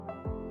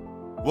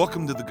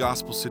Welcome to the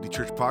Gospel City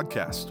Church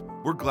podcast.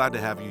 We're glad to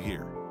have you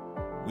here.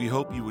 We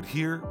hope you would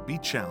hear, be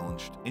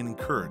challenged, and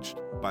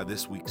encouraged by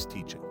this week's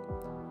teaching.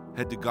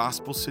 Head to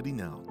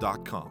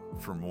gospelcitynow.com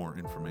for more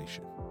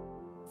information.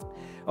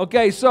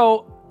 Okay,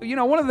 so,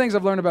 one of the things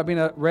I've learned about being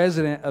a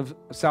resident of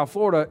South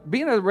Florida,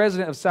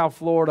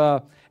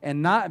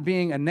 and not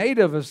being a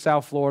native of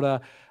South Florida,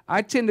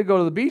 I tend to go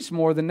to the beach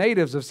more than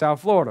natives of South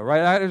Florida,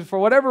 right? For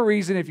whatever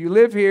reason, if you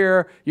live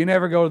here, you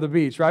never go to the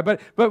beach, right? But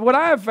what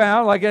I have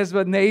found, like as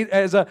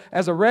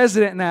a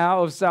resident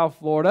now of South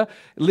Florida,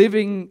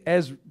 living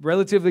as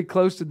relatively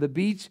close to the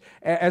beach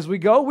as we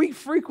go, we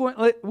frequent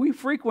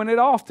it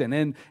often,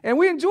 and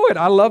we enjoy it.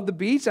 I love the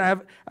beach. I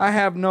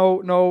have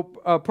no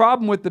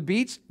problem with the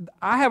beach.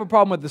 I have a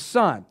problem with the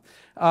sun.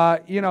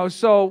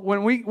 So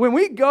when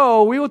we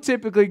go, we will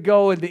typically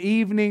go in the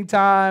evening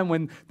time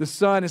when the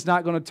sun is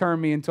not going to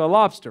turn me into a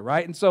lobster,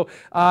 right? And so,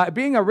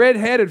 being a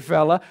red-headed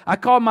fella, I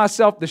call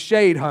myself the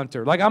shade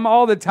hunter. Like, I'm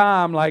all the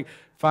time, like,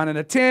 finding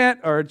a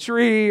tent or a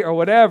tree or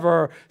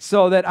whatever,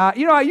 so that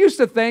I used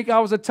to think I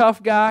was a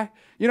tough guy.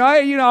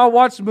 I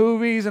watch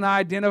movies and I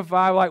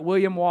identify like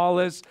William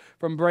Wallace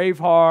from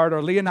Braveheart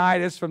or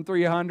Leonidas from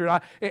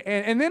 300.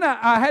 And then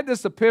I had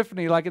this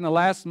epiphany, like in the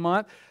last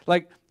month,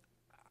 like,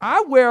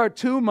 I wear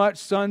too much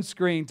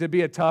sunscreen to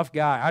be a tough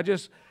guy.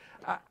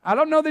 I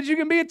don't know that you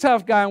can be a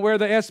tough guy and wear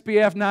the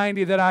SPF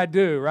 90 that I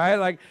do, right?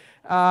 Like,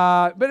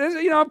 but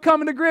I'm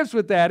coming to grips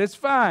with that. It's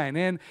fine.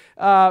 And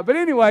but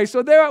anyway,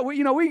 so there,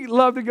 we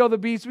love to go to the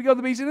beach. We go to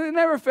the beach, and it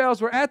never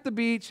fails. We're at the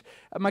beach.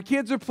 My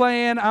kids are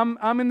playing.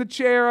 I'm in the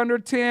chair under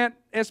a tent,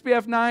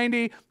 SPF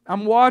 90.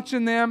 I'm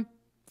watching them,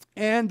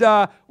 and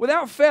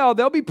without fail,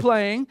 they'll be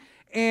playing.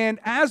 And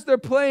as they're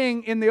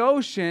playing in the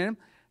ocean,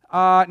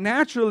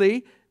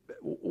 naturally,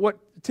 what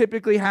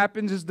typically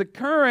happens is the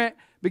current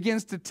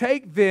begins to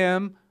take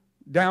them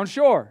down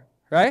shore,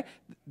 right?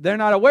 They're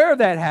not aware of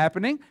that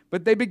happening,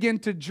 but they begin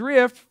to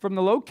drift from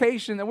the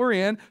location that we're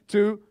in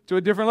to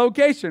a different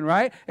location,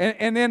 right?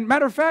 And then,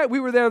 matter of fact, we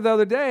were there the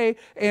other day,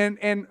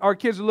 and our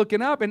kids are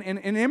looking up, and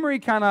Emery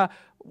kind of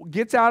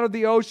gets out of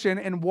the ocean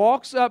and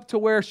walks up to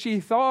where she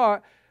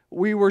thought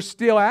we were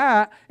still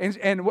at,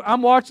 and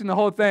I'm watching the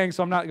whole thing,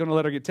 so I'm not going to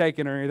let her get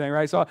taken or anything,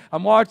 right? So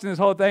I'm watching this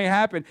whole thing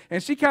happen,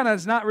 and she kind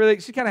of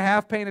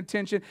half paying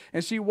attention,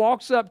 and she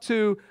walks up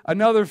to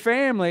another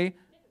family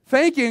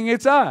thinking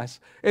it's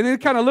us, and then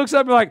kind of looks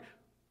up and like,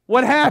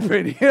 what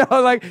happened?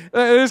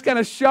 There's kind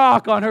of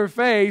shock on her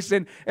face,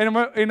 and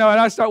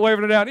I start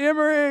waving her down,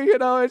 Emery,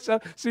 and so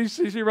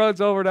she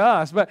runs over to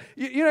us. But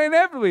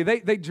inevitably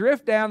they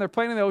drift down. They're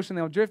playing in the ocean.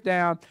 They'll drift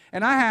down,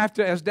 and I have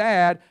to, as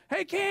dad,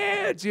 hey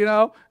kids,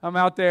 I'm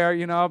out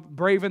there,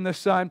 braving the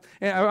sun,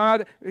 and I'm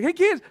out there, hey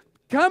kids,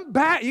 come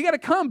back. You got to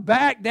come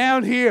back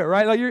down here,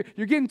 right? Like you're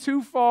getting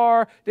too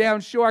far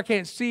down shore. I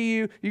can't see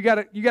you. You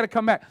got to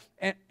come back,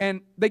 and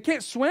they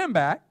can't swim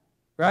back,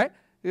 right?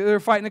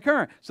 They're fighting the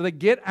current. So they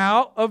get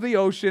out of the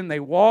ocean, they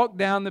walk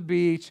down the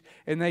beach,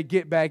 and they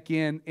get back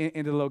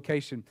into the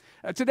location.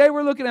 Today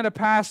we're looking at a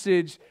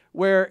passage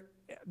where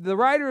the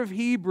writer of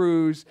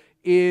Hebrews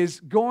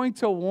is going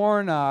to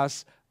warn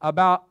us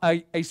about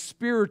a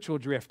spiritual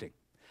drifting.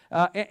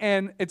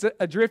 And it's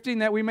a drifting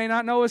that we may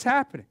not know is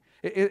happening.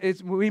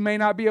 We may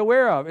not be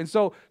aware of. And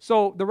so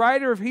the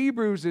writer of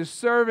Hebrews is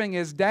serving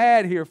as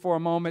dad here for a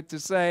moment to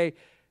say,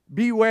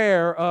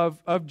 beware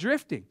of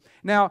drifting.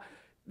 Now,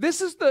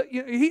 this is the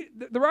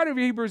writer of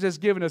Hebrews has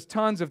given us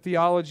tons of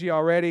theology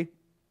already,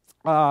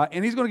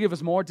 and he's going to give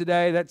us more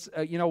today. That's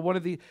one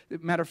of the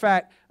matter of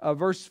fact,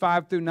 verse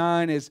 5 through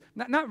 9 is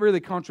not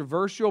really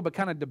controversial, but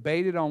kind of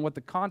debated on what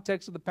the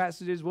context of the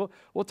passage is.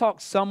 We'll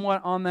talk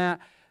somewhat on that.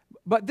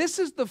 But this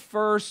is the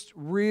first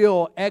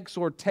real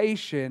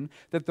exhortation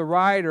that the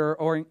writer,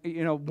 or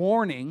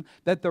warning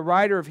that the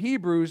writer of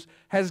Hebrews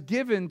has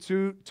given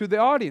to the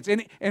audience.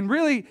 And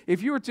really,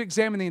 if you were to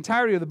examine the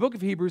entirety of the book of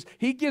Hebrews,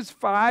 he gives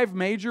 5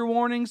 major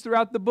warnings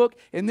throughout the book,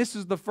 and this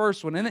is the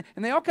first one. And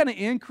they all kind of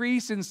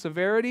increase in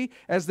severity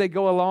as they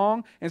go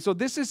along. And so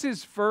this is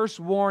his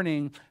first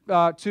warning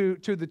to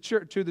the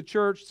church,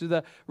 to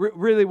the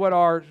really what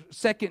are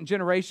second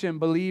generation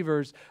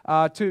believers,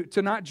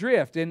 to not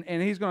drift. And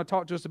he's going to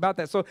talk to us about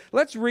that. So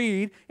let's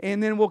read,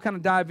 and then we'll kind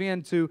of dive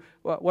into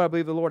what I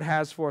believe the Lord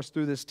has for us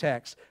through this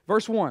text.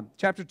 Verse 1,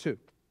 chapter 2.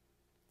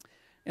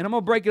 And I'm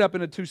going to break it up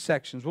into 2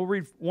 sections. We'll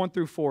read 1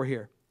 through 4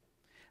 here.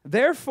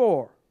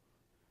 Therefore,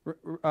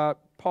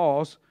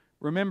 pause,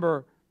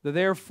 remember, the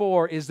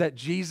therefore is that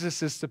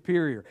Jesus is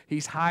superior.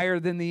 He's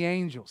higher than the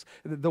angels.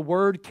 The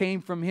word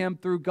came from him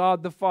through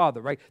God the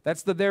Father, right?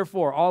 That's the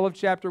therefore, all of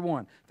chapter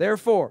 1.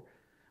 Therefore,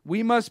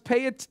 we must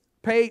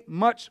pay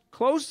much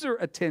closer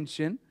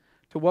attention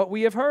to what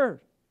we have heard,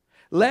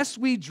 lest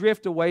we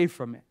drift away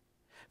from it.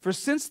 For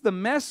since the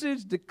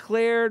message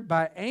declared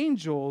by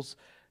angels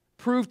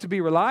proved to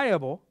be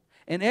reliable,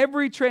 and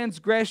every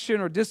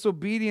transgression or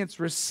disobedience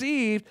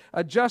received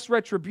a just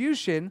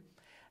retribution,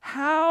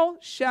 how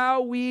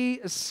shall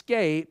we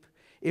escape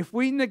if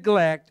we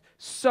neglect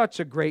such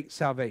a great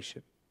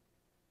salvation?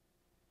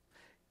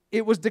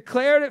 It was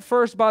declared at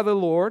first by the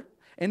Lord,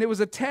 And it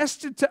was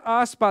attested to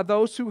us by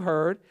those who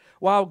heard,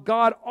 while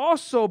God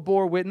also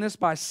bore witness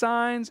by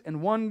signs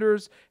and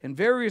wonders and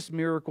various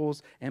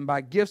miracles and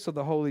by gifts of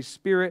the Holy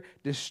Spirit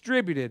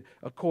distributed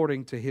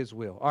according to His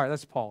will. All right,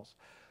 let's pause.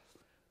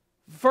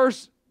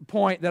 First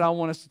point that I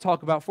want us to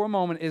talk about for a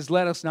moment is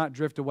let us not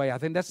drift away. I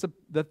think that's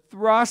the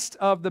thrust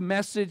of the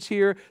message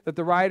here that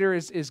the writer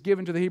is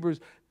giving to the Hebrews.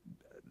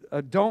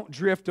 Don't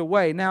drift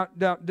away. Now,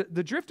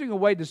 the drifting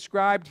away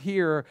described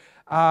here,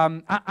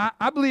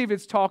 I believe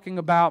it's talking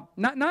about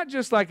not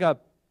just like a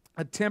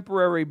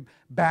temporary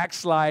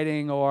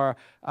backsliding, or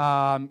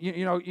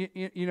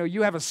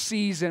you have a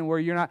season where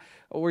you're not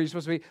where you're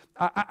supposed to be.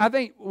 I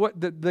think what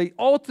the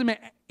ultimate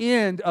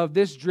end of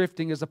this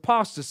drifting is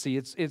apostasy.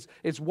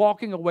 It's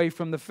walking away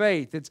from the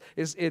faith.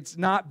 It's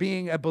not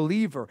being a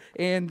believer.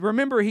 And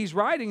remember, he's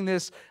writing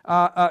this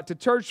to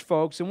church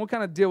folks, and we'll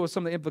kind of deal with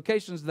some of the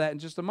implications of that in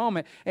just a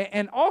moment.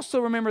 And also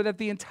remember that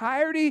the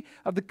entirety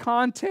of the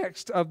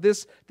context of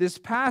this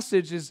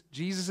passage is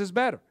Jesus is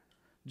better.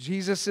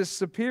 Jesus is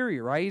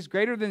superior, right? He's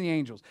greater than the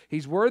angels.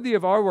 He's worthy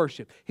of our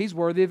worship. He's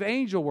worthy of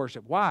angel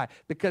worship. Why?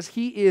 Because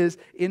He is,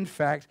 in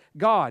fact,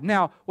 God.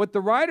 Now, what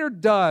the writer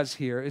does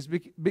here is,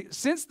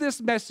 since this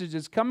message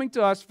is coming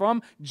to us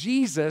from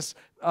Jesus,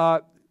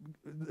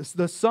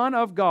 the Son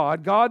of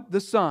God, God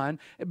the Son,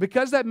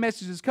 because that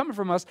message is coming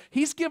from us,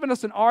 He's given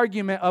us an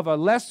argument of a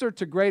lesser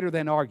to greater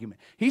than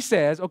argument. He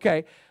says,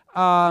 okay,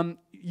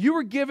 you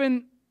were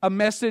given a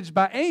message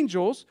by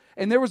angels,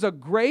 and there was a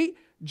great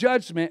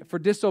judgment for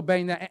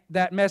disobeying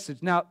that message.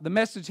 Now, the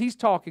message he's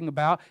talking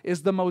about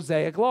is the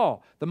Mosaic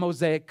law, the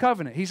Mosaic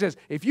covenant. He says,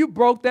 if you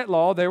broke that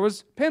law, there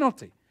was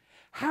penalty.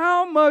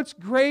 How much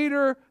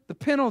greater the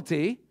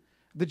penalty,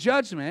 the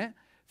judgment,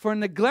 for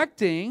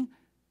neglecting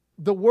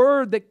the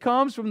word that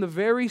comes from the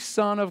very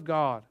Son of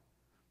God?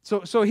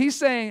 So he's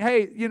saying,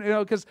 hey,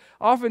 because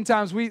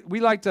oftentimes we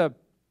like to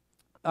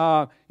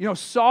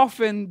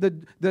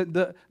soften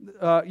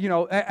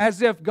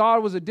as if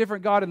God was a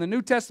different God in the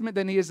New Testament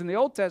than He is in the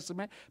Old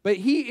Testament. But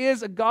He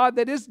is a God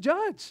that is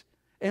judge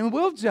and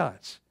will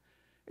judge.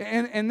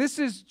 And this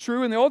is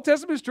true in the Old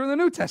Testament, it's true in the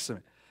New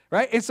Testament,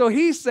 right? And so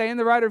he's saying,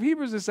 the writer of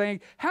Hebrews is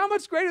saying, how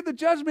much greater the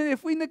judgment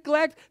if we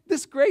neglect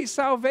this great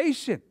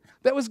salvation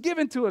that was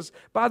given to us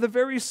by the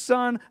very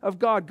Son of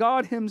God,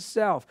 God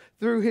Himself,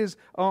 through His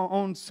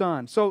own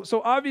Son. So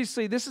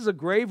obviously this is a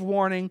grave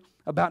warning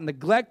about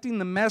neglecting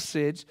the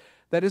message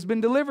that has been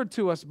delivered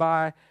to us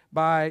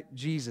by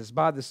Jesus,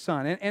 by the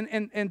Son.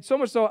 And so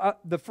much so,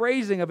 the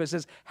phrasing of it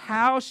says,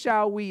 how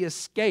shall we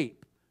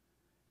escape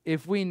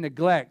if we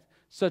neglect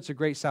such a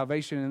great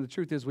salvation? And the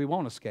truth is, we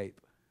won't escape.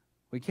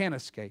 We can't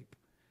escape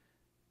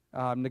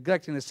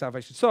neglecting this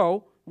salvation.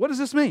 So what does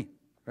this mean,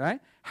 right?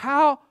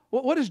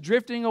 What does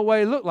drifting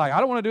away look like? I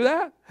don't want to do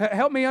that.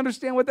 Help me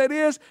understand what that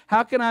is.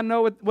 How can I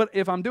know what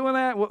if I'm doing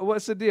that?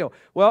 What's the deal?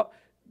 Well,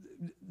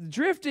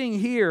 drifting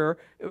here,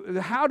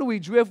 how do we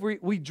drift?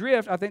 We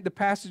drift, I think the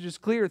passage is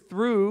clear,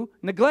 through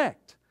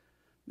neglect.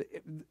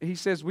 He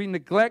says we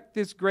neglect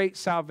this great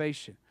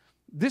salvation.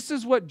 This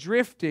is what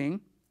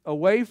drifting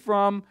away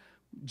from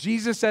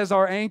Jesus as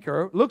our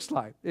anchor looks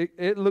like.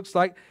 It looks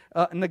like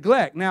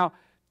neglect. Now,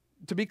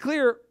 to be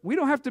clear, we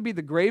don't have to be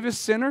the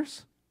gravest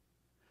sinners.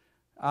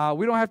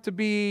 We don't have to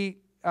be,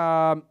 we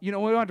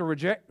don't have to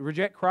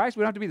reject Christ.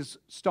 We don't have to be the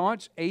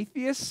staunch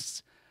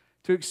atheists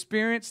to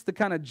experience the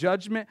kind of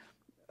judgment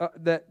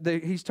that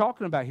he's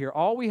talking about here.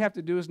 All we have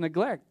to do is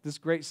neglect this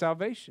great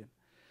salvation.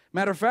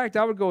 Matter of fact,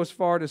 I would go as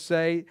far to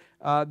say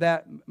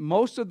that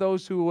most of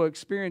those who will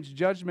experience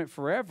judgment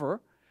forever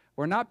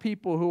were not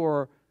people who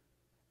are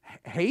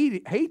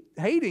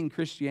hating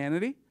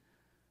Christianity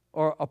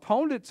or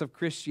opponents of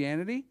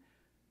Christianity.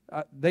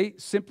 They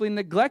simply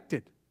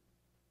neglected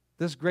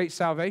this great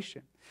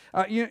salvation.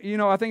 I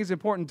think it's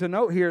important to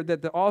note here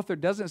that the author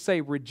doesn't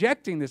say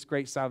rejecting this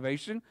great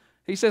salvation.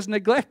 He says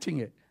neglecting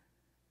it.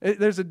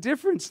 There's a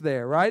difference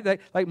there, right?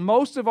 Like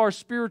most of our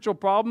spiritual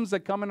problems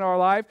that come in our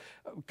life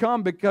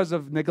come because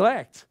of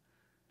neglect.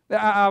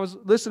 I was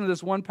listening to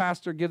this one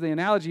pastor give the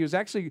analogy. He was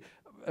actually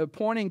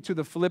pointing to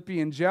the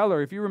Philippian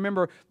jailer. If you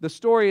remember the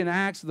story in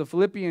Acts of the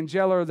Philippian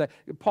jailer, that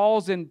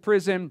Paul's in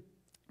prison.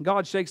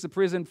 God shakes the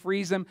prison,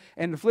 frees him,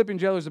 and the Philippian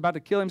jailer is about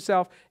to kill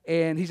himself.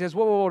 And he says,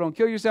 whoa, don't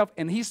kill yourself.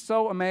 And he's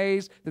so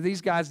amazed that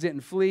these guys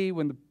didn't flee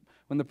when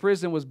the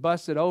prison was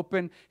busted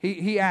open.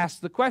 He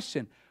asked the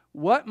question,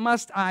 what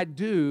must I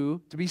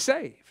do to be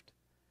saved?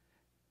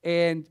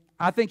 And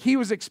I think he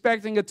was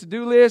expecting a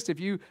to-do list. If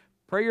you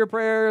pray your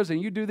prayers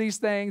and you do these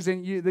things,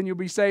 then you'll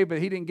be saved. But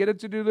he didn't get a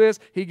to-do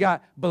list. He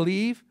got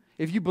believe.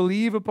 If you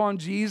believe upon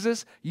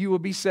Jesus, you will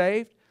be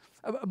saved.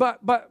 But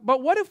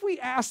what if we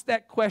ask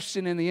that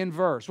question in the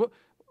inverse?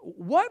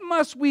 What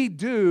must we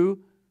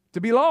do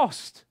to be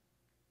lost?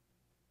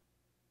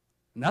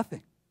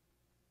 Nothing.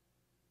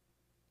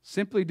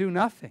 Simply do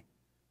nothing.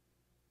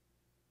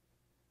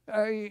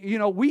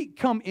 We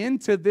come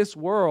into this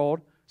world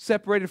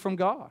separated from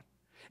God.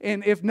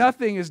 And if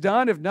nothing is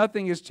done, if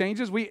nothing is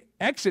changes, we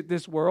exit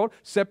this world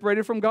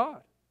separated from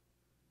God.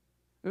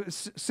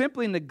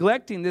 Simply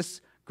neglecting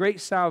this great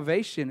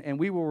salvation, and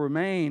we will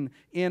remain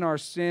in our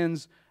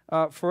sins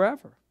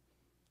forever.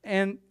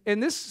 And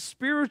this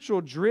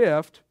spiritual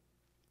drift,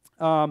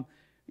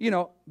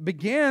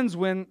 begins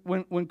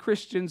when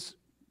Christians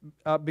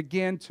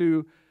begin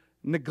to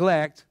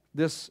neglect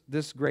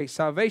this great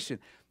salvation.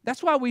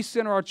 That's why we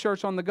center our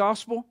church on the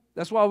gospel.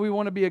 That's why we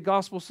want to be a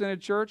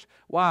gospel-centered church.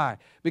 Why?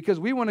 Because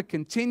we want to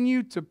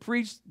continue to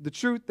preach the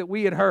truth that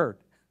we had heard.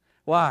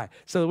 Why?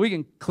 So that we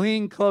can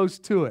cling close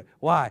to it.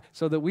 Why?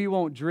 So that we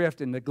won't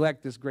drift and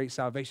neglect this great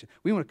salvation.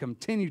 We want to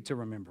continue to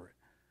remember it.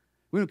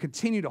 We want to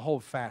continue to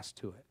hold fast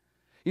to it.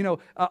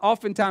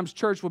 Oftentimes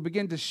church will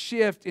begin to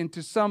shift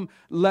into some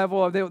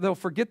level of, they'll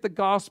forget the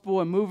gospel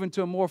and move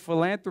into a more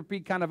philanthropy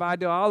kind of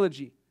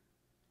ideology.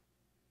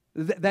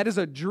 That is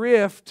a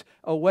drift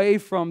away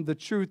from the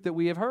truth that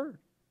we have heard.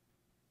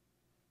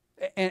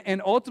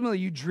 And ultimately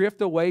you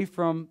drift away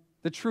from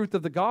the truth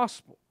of the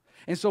gospel.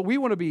 And so we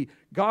want to be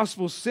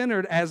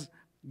gospel-centered as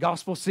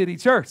Gospel City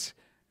Church.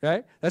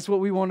 Right? That's what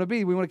we want to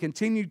be. We want to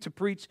continue to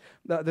preach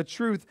the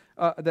truth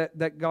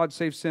that God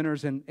saves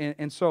sinners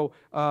and so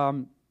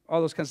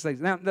all those kinds of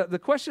things. Now, the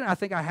question I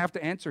think I have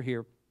to answer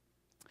here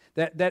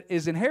that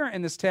is inherent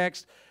in this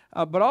text,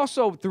 but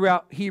also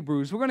throughout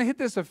Hebrews. We're going to hit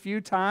this a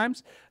few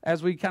times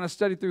as we kind of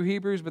study through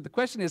Hebrews, but the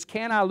question is,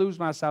 can I lose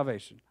my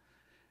salvation?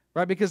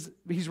 Right? Because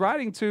he's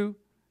writing to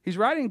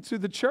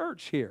the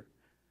church here.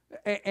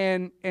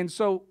 And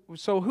so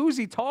who's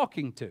he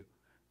talking to?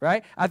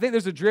 Right? I think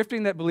there's a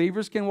drifting that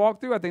believers can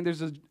walk through. I think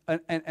there's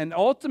an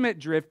ultimate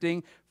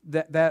drifting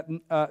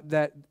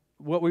that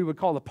what we would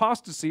call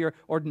apostasy or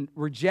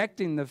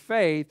rejecting the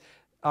faith.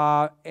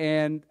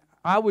 And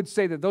I would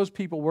say that those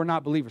people were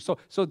not believers.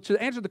 So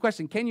to answer the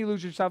question, can you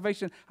lose your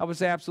salvation? I would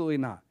say absolutely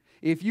not.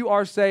 If you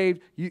are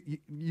saved,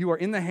 you are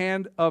in the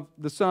hand of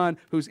the Son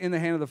who's in the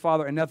hand of the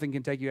Father, and nothing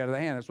can take you out of the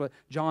hand. That's what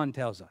John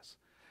tells us.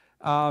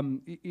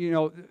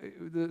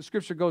 The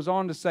Scripture goes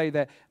on to say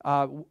that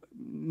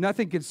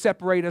nothing can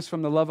separate us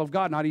from the love of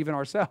God, not even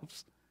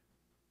ourselves.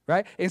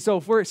 Right? And so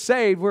if we're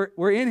saved,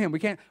 we're in Him. We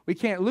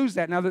can't lose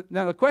that. Now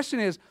the question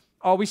is,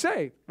 are we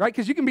saved? Right?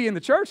 Because you can be in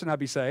the church and not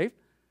be saved.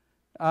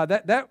 Look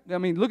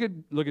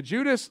at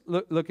Judas.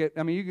 You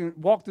can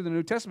walk through the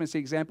New Testament and see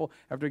example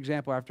after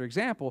example after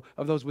example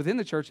of those within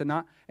the church and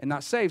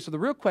not saved. So the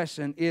real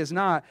question is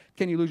not,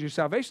 can you lose your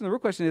salvation? The real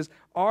question is,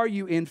 are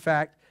you in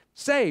fact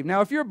saved?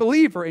 Now, if you're a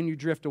believer and you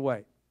drift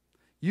away,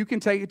 you can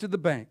take it to the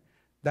bank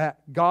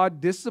that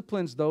God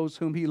disciplines those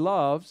whom He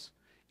loves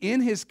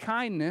in His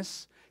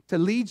kindness to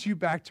lead you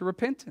back to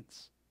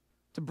repentance,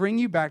 to bring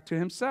you back to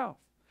Himself.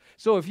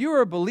 So if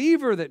you're a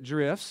believer that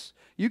drifts,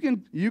 you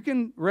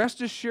can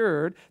rest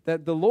assured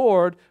that the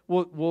Lord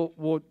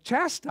will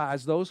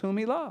chastise those whom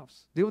He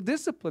loves. He will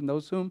discipline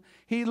those whom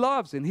He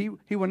loves. And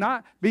He will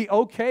not be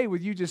okay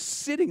with you just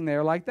sitting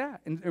there like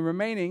that and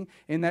remaining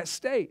in that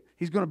state.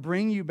 He's going to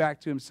bring you back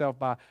to Himself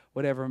by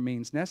whatever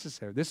means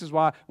necessary. This is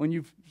why when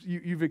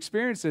you've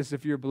experienced this,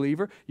 if you're a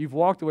believer, you've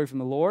walked away from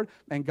the Lord,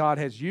 and God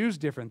has used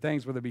different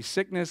things, whether it be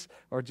sickness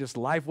or just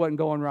life wasn't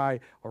going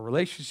right or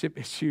relationship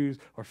issues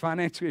or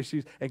financial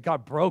issues, and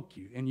God broke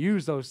you and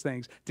used those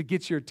things to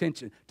get your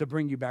attention, to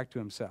bring you back to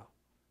Himself.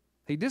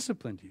 He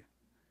disciplined you.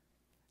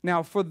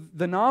 Now, for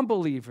the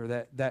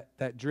non-believer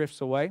that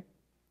drifts away,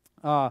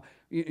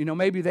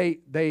 maybe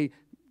they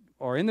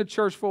are in the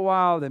church for a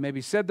while, they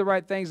maybe said the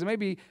right things, they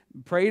maybe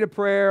prayed a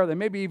prayer, they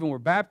maybe even were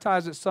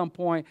baptized at some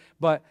point,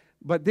 but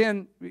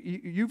then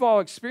you've all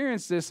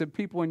experienced this, and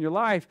people in your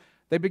life,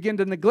 they begin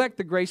to neglect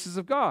the graces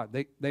of God.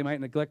 They might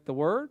neglect the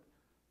Word,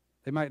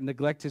 they might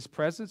neglect His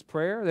presence,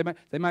 prayer,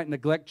 they might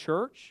neglect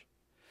church.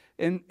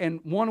 And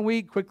 1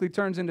 week quickly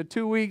turns into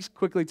 2 weeks,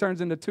 quickly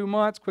turns into 2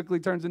 months, quickly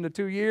turns into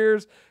 2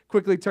 years,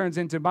 quickly turns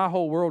into my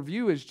whole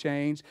worldview has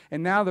changed,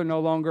 and now they're no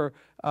longer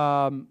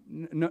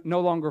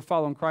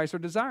following Christ or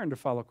desiring to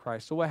follow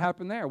Christ. So what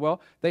happened there?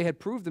 Well, they had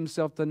proved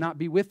themselves to not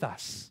be with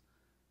us,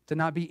 to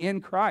not be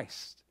in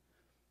Christ,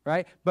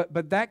 right?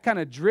 But that kind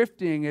of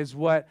drifting is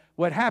what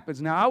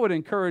happens. Now, I would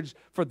encourage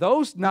for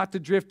those not to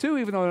drift too,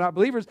 even though they're not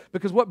believers,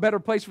 because what better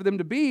place for them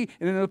to be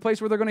in a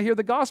place where they're going to hear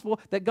the gospel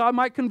that God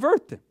might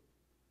convert them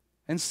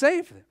and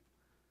save them.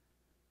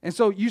 And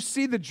so you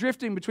see the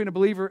drifting between a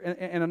believer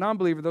and a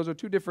non-believer. Those are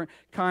two different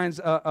kinds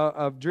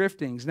of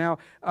driftings. Now,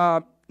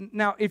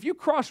 if you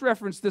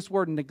cross-reference this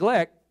word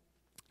neglect,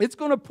 it's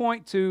going to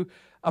point to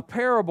a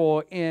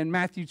parable in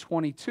Matthew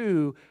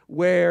 22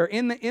 where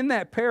in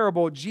that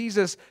parable,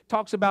 Jesus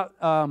talks about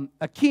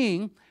a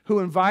king who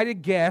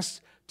invited guests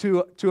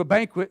to a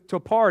banquet, to a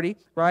party,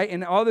 right?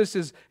 And all this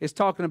is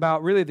talking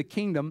about really the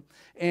kingdom.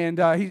 And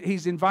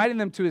he's inviting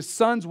them to his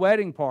son's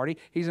wedding party.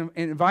 He's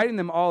inviting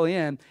them all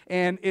in.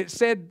 And it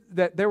said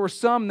that there were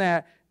some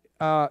that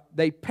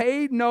they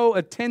paid no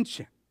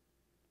attention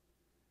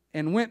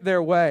and went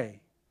their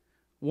way,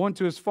 one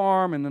to his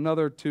farm and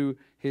another to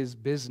his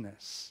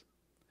business.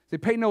 They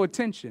paid no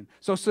attention.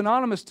 So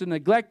synonymous to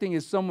neglecting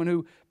is someone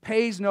who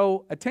pays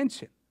no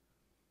attention,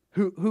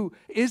 who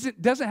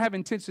doesn't have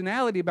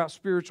intentionality about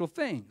spiritual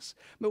things.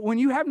 But when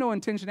you have no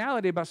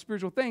intentionality about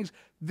spiritual things,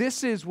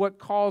 this is what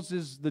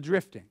causes the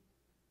drifting.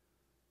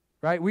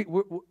 right? We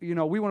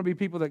want to be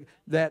people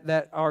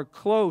that are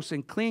close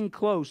and cling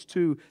close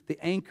to the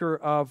anchor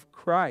of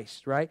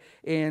Christ, right?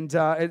 And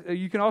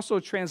you can also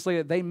translate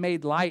it, they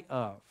made light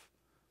of.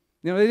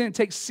 They didn't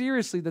take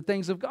seriously the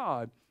things of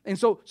God. And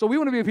so we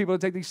want to be people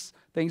that take these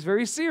things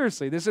very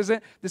seriously. This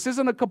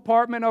isn't a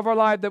compartment of our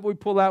life that we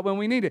pull out when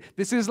we need it.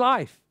 This is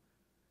life.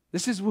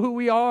 This is who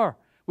we are.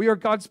 We are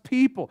God's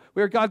people.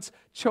 We are God's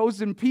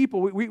chosen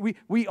people.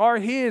 We are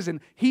His, and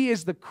He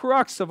is the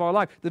crux of our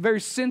life, the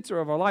very center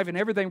of our life, and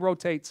everything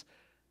rotates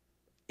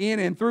in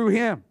and through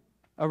Him,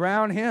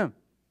 around Him,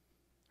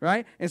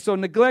 right? And so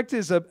neglect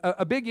is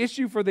a big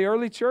issue for the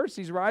early church.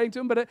 He's writing to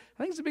them, but I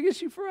think it's a big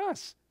issue for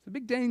us. It's a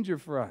big danger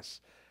for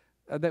us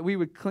that we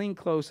would cling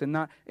close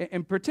and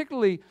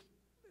particularly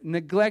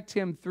neglect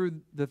Him through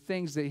the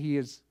things that He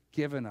has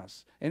given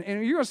us. And you're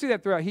going to see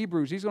that throughout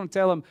Hebrews. He's going to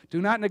tell them,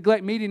 do not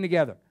neglect meeting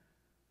together.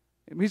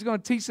 He's going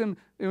to teach them,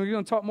 and we're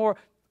going to talk more,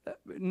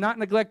 not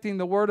neglecting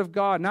the Word of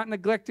God, not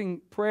neglecting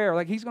prayer.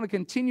 Like He's going to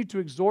continue to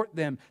exhort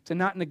them to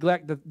not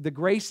neglect the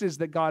graces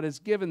that God has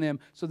given them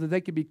so that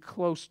they can be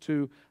close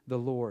to the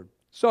Lord.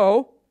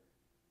 So,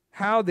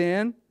 how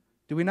then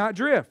do we not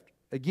drift?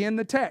 Again,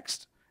 the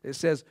text. It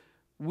says,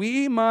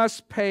 we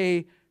must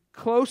pay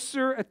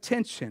closer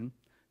attention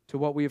to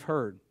what we've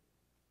heard.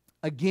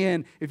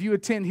 Again, if you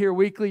attend here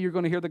weekly, you're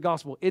going to hear the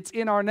gospel. It's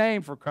in our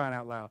name, for crying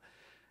out loud.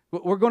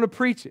 We're going to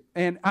preach it.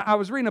 And I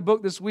was reading a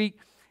book this week,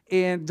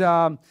 and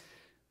the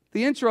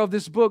intro of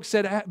this book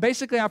said,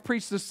 basically, I've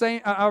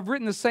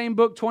written the same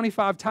book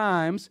 25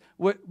 times,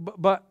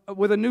 but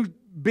with a new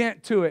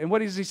bent to it. And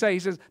what does he say? He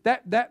says,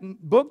 that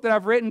book that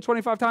I've written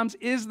 25 times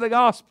is the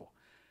gospel.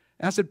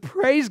 And I said,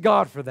 praise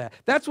God for that.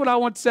 That's what I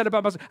want to say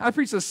about myself. I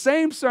preach the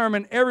same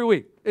sermon every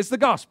week. It's the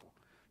gospel.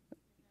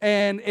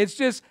 And it's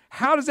just,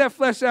 how does that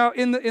flesh out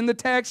in the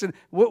text? And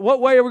what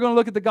way are we going to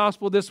look at the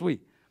gospel this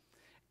week?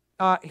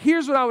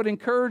 Here's what I would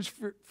encourage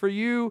for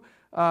you,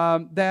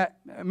 that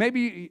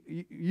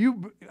maybe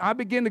I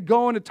begin to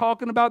go into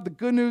talking about the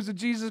good news of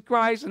Jesus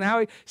Christ and how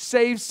He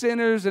saves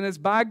sinners, and it's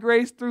by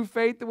grace through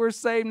faith that we're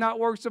saved, not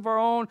works of our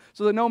own,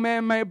 so that no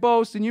man may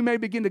boast, and you may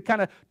begin to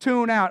kind of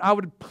tune out. I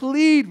would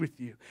plead with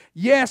you.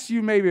 Yes,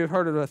 you maybe have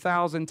heard it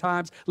 1,000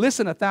 times.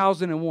 Listen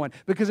 1,001,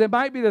 because it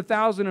might be the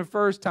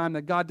 1,001st time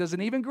that God does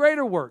an even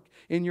greater work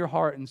in your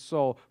heart and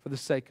soul for the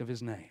sake of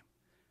His name.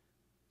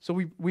 So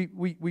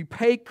we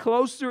pay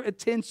closer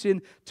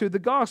attention to the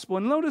gospel.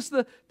 And notice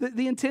the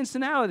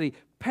intentionality.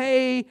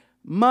 Pay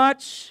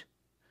much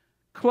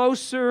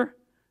closer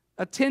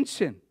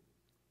attention.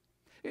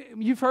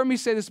 You've heard me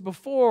say this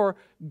before.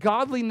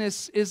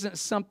 Godliness isn't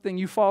something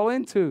you fall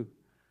into.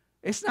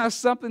 It's not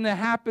something that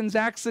happens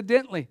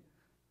accidentally.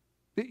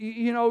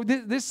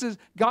 This is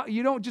God.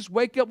 You don't just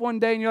wake up one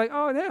day and you're like,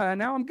 oh, yeah,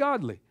 now I'm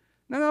godly.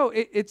 No,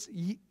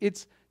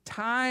 it's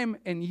time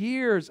and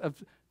years of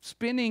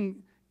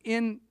spending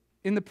in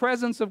the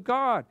presence of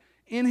God,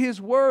 in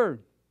His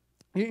Word.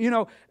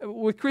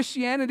 With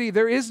Christianity,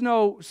 there is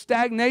no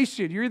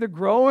stagnation. You're either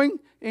growing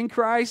in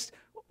Christ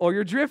or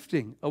you're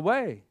drifting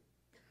away.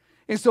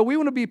 And so we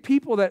want to be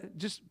people that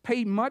just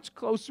pay much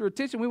closer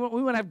attention. We want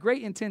to have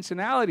great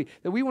intentionality,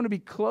 that we want to be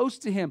close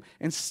to Him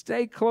and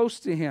stay close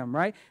to Him,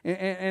 right?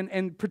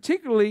 And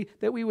particularly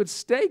that we would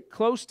stay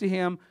close to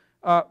Him,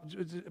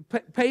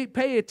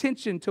 pay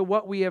attention to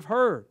what we have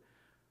heard.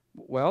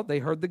 Well, they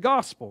heard the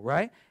gospel,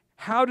 right?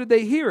 How did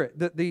they hear it?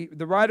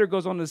 The writer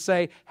goes on to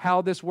say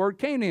how this word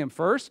came to him.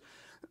 First,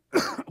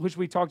 which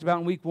we talked about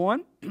in week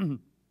 1,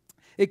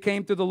 it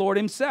came through the Lord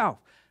Himself.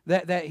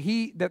 That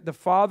the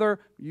Father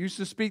used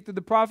to speak through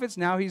the prophets.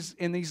 Now He's,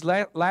 in these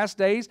last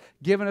days,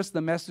 given us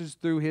the message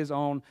through His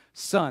own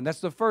Son.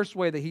 That's the first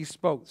way that He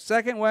spoke.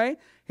 Second way,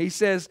 He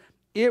says,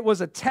 it was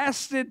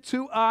attested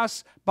to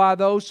us by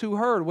those who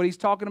heard. What He's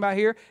talking about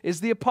here is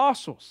the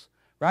apostles,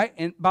 right?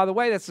 And by the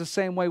way, that's the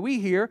same way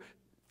we hear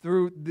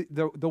through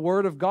the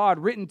Word of God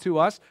written to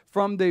us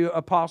from the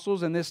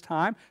apostles in this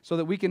time, so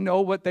that we can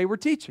know what they were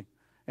teaching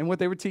and what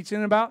they were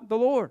teaching about the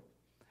Lord.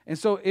 And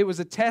so it was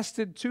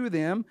attested to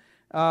them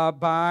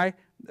by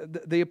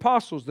the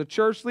apostles, the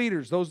church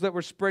leaders, those that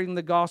were spreading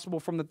the gospel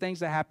from the things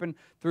that happened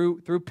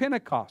through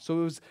Pentecost.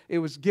 So it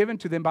was given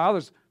to them by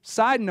others.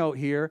 Side note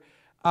here,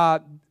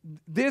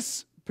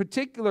 this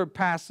particular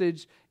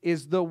passage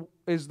is the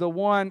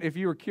one, if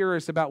you were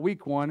curious about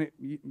week 1,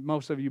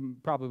 most of you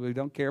probably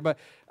don't care, but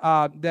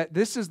that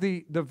this is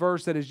the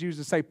verse that is used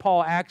to say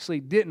Paul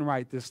actually didn't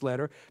write this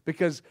letter,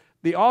 because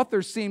the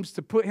author seems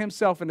to put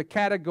himself in the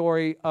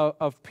category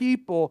of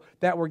people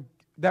that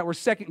were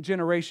second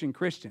generation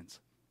Christians.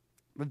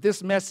 But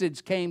this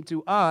message came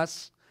to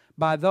us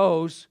by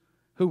those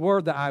who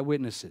were the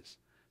eyewitnesses.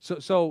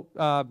 So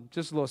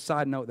just a little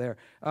side note there.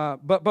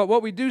 But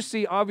what we do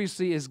see,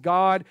 obviously, is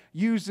God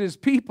uses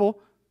people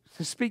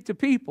to speak to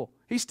people.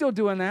 He's still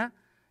doing that.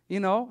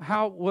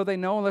 How will they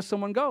know unless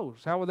someone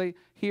goes? How will they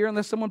hear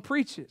unless someone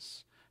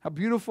preaches? How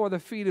beautiful are the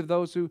feet of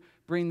those who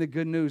bring the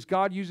good news.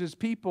 God uses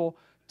people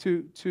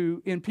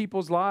in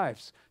people's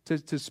lives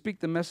to speak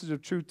the message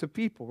of truth to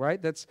people,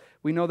 right?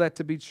 We know that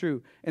to be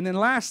true. And then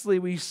lastly,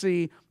 we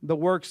see the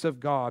works of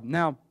God.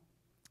 Now,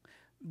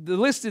 the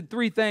listed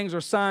three things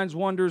are signs,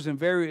 wonders, and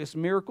various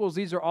miracles.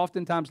 These are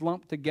oftentimes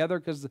lumped together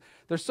because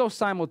they're so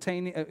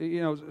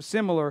simultaneous,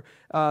 similar,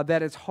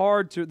 that it's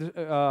hard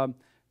to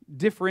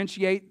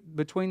differentiate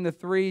between the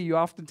three. You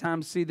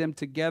oftentimes see them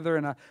together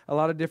in a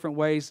lot of different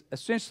ways.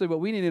 Essentially, what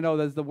we need to know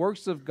is the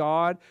works of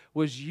God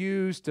was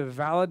used to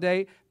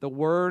validate the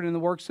Word and the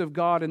works of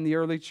God in the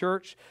early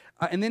church.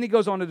 And then he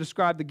goes on to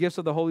describe the gifts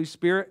of the Holy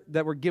Spirit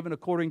that were given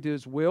according to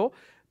His will.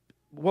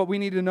 What we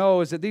need to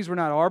know is that these were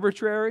not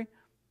arbitrary,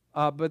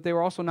 but they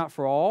were also not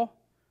for all.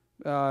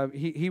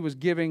 He was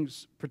giving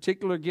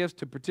particular gifts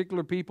to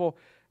particular people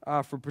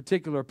for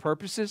particular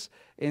purposes.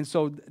 And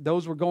so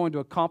those were going to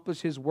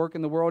accomplish His work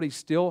in the world. He's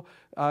still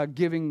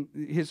giving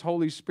His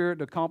Holy Spirit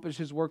to accomplish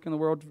His work in the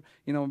world.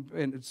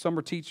 And some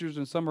are teachers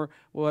and some are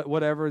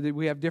whatever.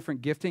 We have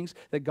different giftings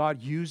that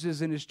God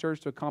uses in His church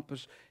to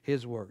accomplish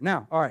His work.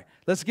 Now, all right,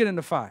 let's get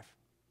into 5.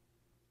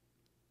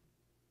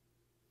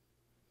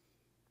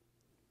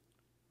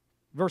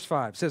 Verse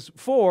 5 says,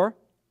 "For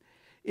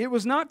it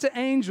was not to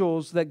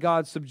angels that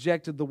God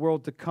subjected the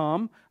world to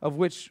come, of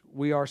which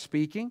we are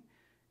speaking.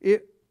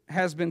 It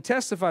has been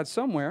testified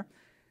somewhere,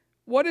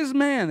 what is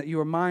man that you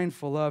are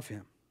mindful of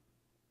him?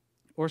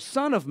 Or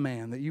son of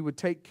man that you would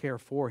take care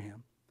for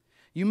him?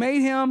 You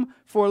made him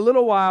for a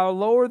little while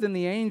lower than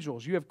the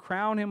angels. You have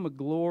crowned him with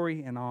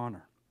glory and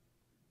honor,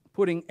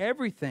 putting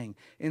everything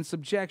in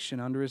subjection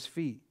under his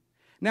feet.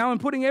 Now, in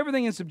putting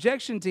everything in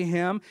subjection to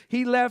him,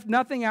 he left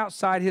nothing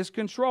outside his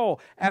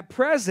control. At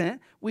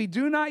present, we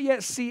do not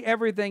yet see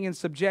everything in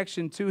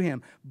subjection to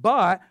him,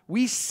 but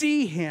we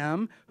see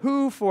him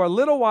who for a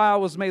little while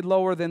was made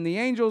lower than the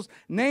angels,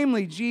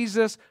 namely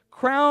Jesus,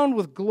 crowned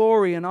with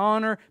glory and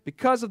honor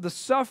because of the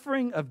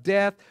suffering of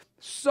death,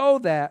 so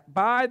that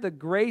by the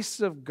grace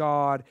of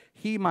God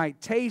he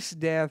might taste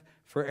death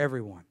for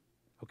everyone."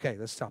 Okay,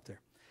 let's stop there.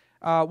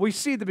 We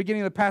see at the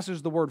beginning of the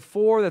passage the word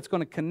 "for" that's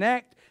going to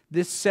connect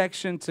this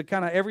section to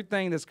kind of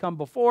everything that's come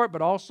before it, but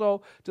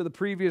also to the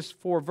previous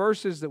 4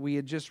 verses that we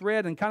had just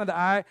read. And kind of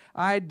the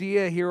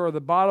idea here, or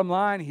the bottom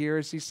line here,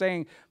 is he's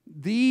saying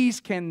these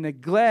can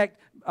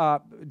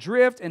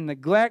drift and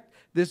neglect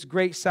this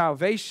great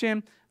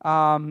salvation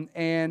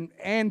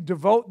and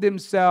devote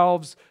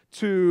themselves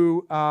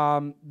to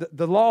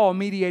the law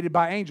mediated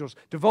by angels,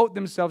 devote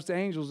themselves to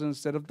angels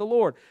instead of the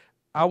Lord.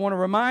 I want to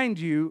remind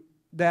you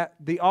that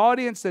the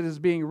audience that is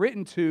being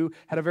written to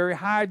had a very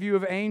high view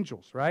of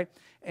angels, right?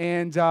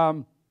 And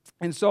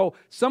so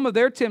some of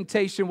their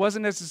temptation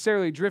wasn't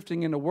necessarily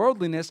drifting into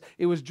worldliness,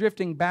 it was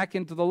drifting back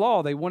into the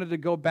law. They wanted to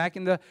go back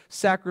into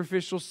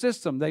sacrificial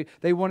system.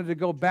 They wanted to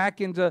go back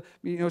into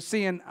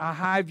seeing a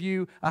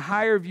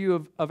higher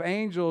view of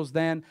angels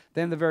than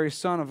the very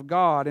Son of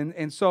God.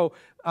 And so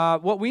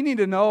what we need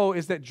to know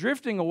is that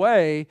drifting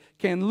away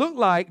can look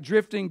like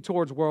drifting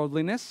towards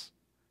worldliness,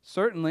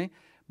 certainly,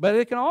 but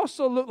it can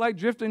also look like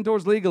drifting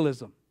towards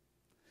legalism.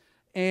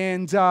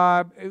 And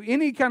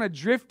any kind of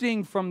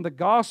drifting from the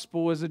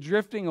gospel is a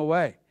drifting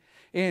away.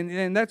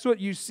 And that's what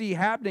you see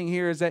happening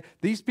here, is that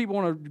these people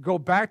want to go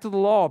back to the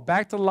law,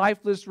 back to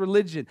lifeless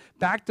religion,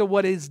 back to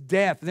what is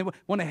death. And they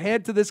want to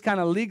head to this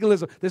kind of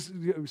legalism, this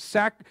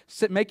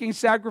making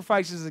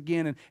sacrifices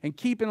again and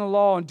keeping the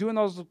law and doing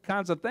those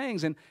kinds of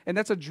things. And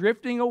that's a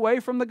drifting away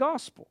from the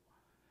gospel.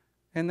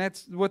 And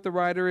that's what the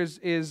writer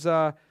is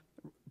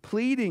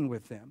pleading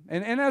with them.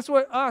 And that's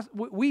what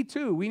we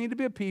too, we need to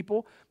be a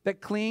people that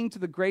cling to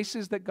the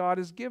graces that God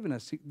has given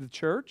us. The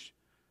church,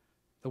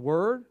 the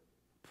word,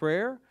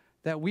 prayer,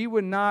 that we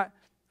would not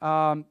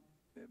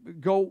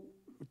go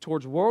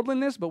towards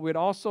worldliness, but we'd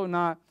also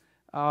not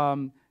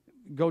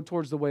go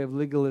towards the way of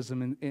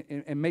legalism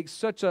and make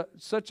such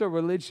a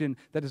religion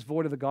that is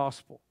void of the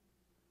gospel.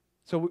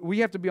 So we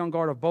have to be on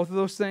guard of both of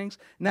those things.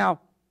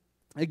 Now,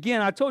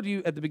 again, I told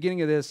you at the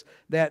beginning of this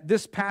that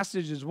this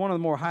passage is one of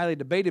the more highly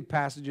debated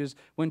passages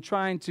when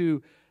trying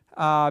to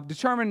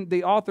determine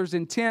the author's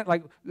intent,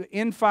 like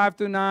in 5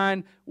 through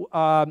 9,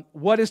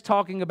 what is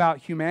talking about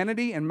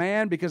humanity and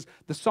man, because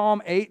the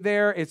Psalm 8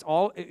 there,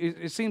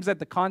 it seems that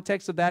the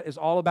context of that is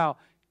all about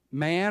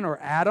man or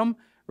Adam,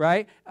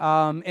 right?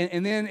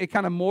 And then it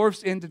kind of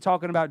morphs into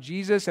talking about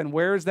Jesus, and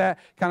where is that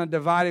kind of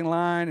dividing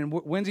line, and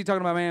when's he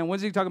talking about man,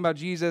 when's he talking about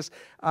Jesus?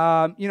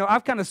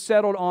 I've kind of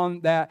settled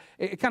on that.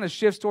 It kind of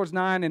shifts towards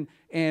 9,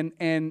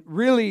 and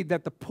really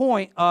that the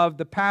point of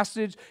the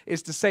passage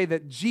is to say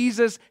that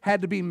Jesus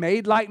had to be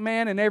made like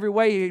man in every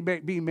way.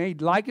 He'd be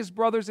made like his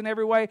brothers in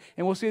every way,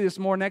 and we'll see this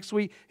more next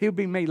week. He'll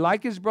be made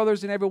like his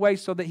brothers in every way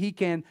so that he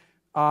can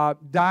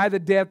die the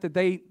death that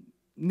they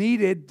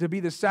needed to be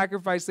the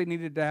sacrifice they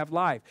needed to have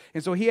life.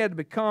 And so he had to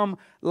become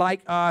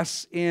like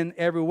us in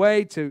every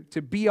way to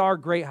be our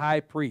great high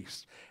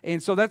priest.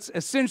 And so that's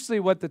essentially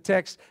what the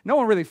text, no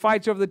one really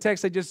fights over the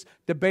text, they just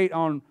debate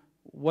on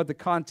what the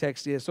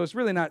context is. So it's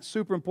really not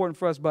super important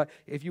for us, but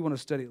if you want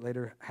to study it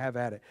later, have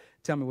at it.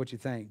 Tell me what you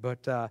think.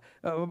 But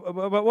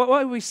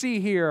what we see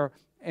here,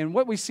 and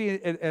what we see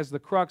as the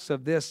crux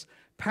of this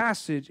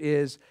passage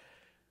is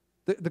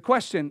the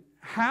question,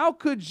 how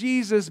could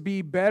Jesus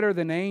be better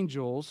than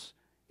angels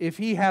if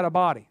he had a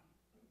body,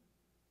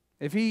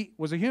 if he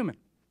was a human?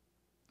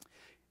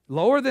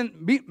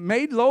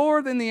 made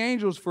lower than the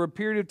angels for a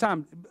period of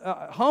time,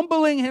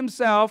 humbling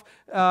himself,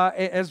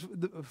 as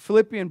the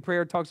Philippian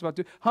prayer talks about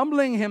too,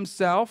 humbling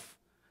himself,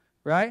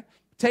 right?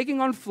 Taking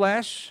on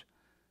flesh.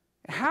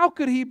 How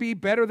could he be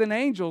better than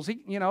angels? He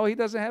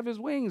doesn't have his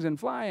wings and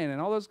flying and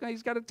all those guys.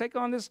 He's got to take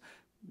on this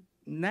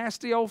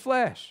nasty old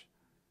flesh.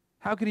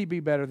 How could he be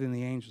better than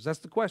the angels? That's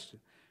the question,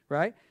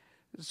 right?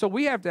 So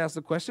we have to ask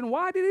the question,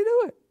 why did he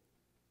do it?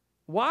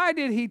 Why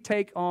did he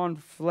take on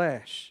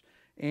flesh?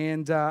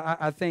 And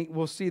I think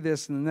we'll see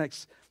this in the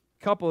next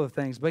couple of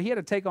things. But he had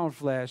to take on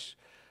flesh,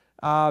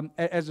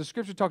 as the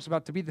Scripture talks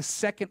about, to be the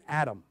second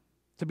Adam,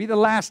 to be the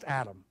last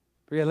Adam,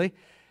 really.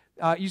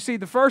 You see,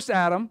 the first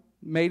Adam,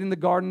 made in the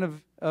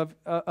Garden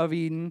of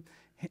Eden,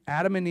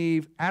 Adam and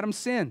Eve, Adam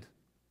sinned.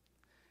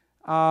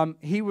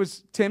 He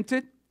was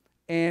tempted,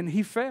 and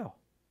he fell.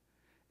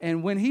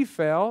 And when he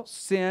fell,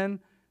 sin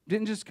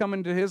didn't just come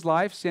into his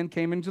life, sin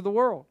came into the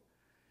world.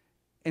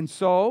 And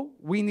so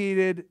we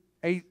needed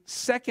a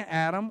second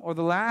Adam, or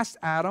the last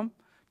Adam,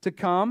 to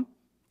come,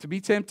 to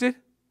be tempted,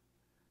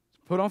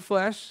 to put on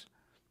flesh,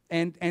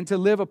 and to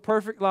live a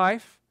perfect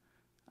life,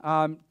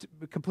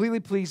 completely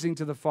pleasing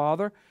to the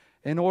Father,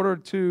 in order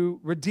to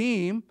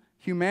redeem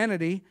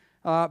humanity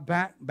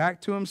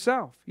back to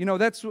himself.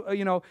 That's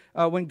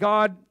when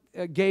God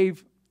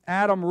gave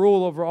Adam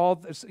rule over all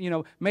this,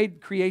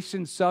 made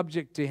creation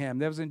subject to him.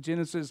 That was in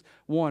Genesis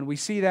 1. We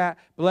see that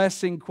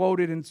blessing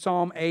quoted in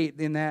Psalm 8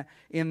 in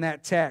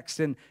that text.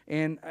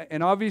 And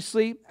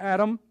obviously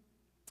Adam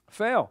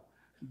fell.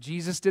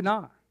 Jesus did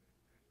not.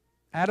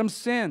 Adam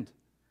sinned.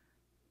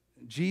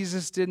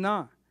 Jesus did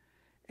not.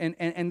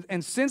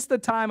 And since the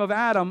time of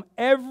Adam,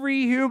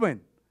 every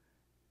human,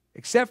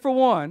 except for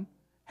one,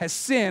 has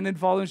sinned and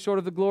fallen short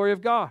of the glory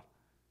of God.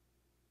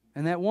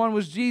 And that one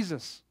was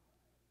Jesus,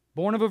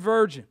 born of a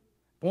virgin,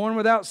 born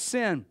without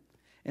sin,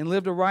 and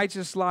lived a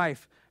righteous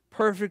life,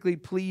 perfectly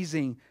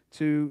pleasing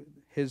to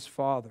his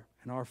Father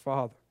and our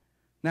Father.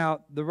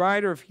 Now, the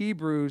writer of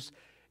Hebrews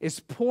is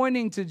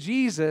pointing to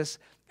Jesus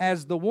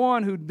as the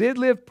one who did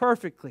live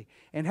perfectly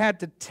and had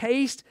to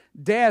taste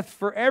death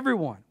for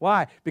everyone.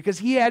 Why? Because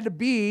he had to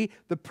be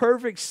the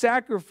perfect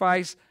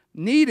sacrifice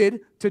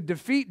needed to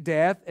defeat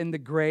death and the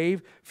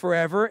grave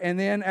forever, and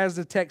then, as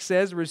the text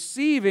says,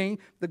 receiving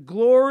the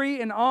glory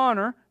and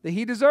honor that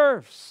he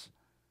deserves.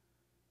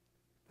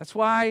 That's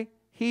why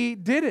he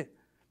did it.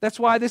 That's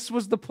why this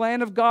was the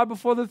plan of God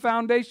before the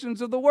foundations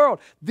of the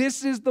world.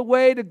 This is the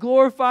way to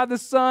glorify the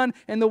Son,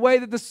 and the way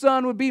that the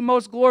Son would be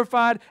most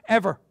glorified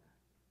ever.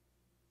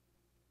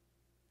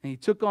 And he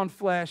took on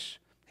flesh.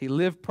 He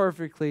lived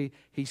perfectly.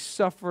 He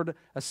suffered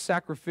a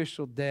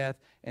sacrificial death,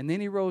 and then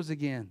he rose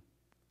again.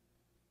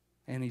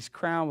 And he's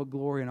crowned with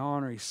glory and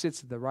honor. He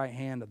sits at the right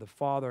hand of the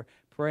Father,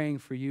 praying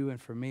for you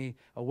and for me,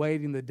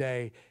 awaiting the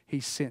day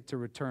he's sent to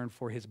return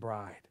for his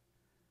bride.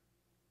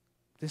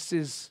 This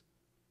is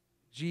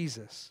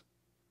Jesus.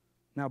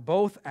 Now,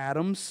 both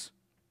Adams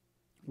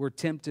were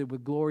tempted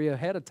with glory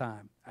ahead of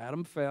time.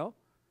 Adam fell.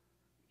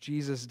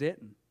 Jesus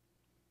didn't.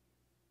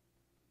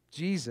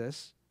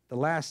 Jesus, the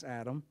last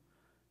Adam,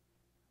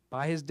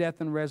 by his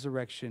death and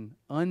resurrection,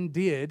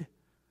 undid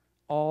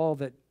all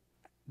that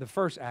the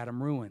first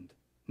Adam ruined.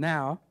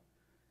 Now,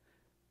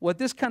 what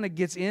this kind of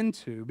gets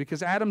into,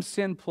 because Adam's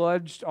sin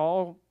plunged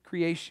all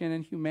creation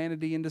and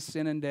humanity into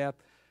sin and death,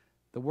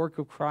 the work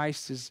of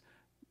Christ is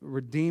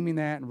redeeming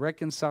that and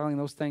reconciling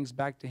those things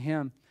back to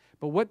him.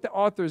 But what the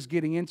author is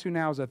getting into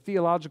now is a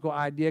theological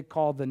idea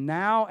called the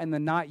now and the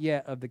not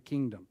yet of the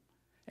kingdom.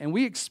 And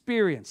we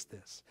experience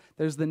this.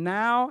 There's the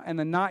now and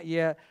the not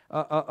yet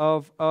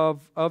of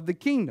the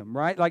kingdom,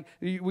 right? Like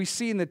we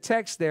see in the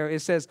text there,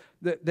 it says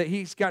that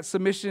he's got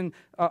submission,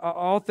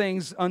 all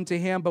things unto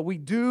him, but we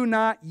do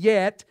not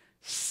yet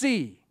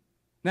see.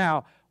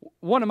 Now,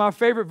 one of my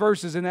favorite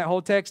verses in that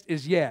whole text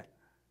is yet.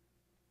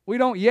 We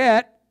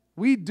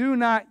do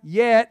not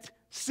yet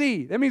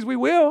see. That means we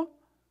will,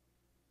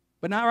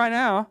 but not right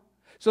now.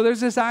 So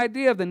there's this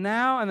idea of the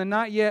now and the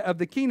not yet of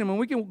the kingdom, and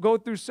we can go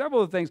through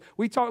several of the things.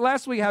 We talked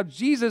last week how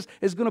Jesus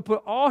is going to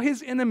put all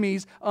his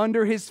enemies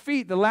under his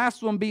feet, the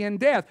last one being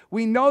death.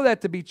 We know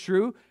that to be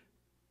true,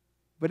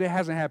 but it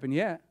hasn't happened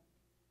yet.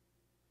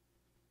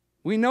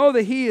 We know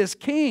that he is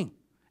king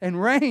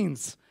and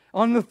reigns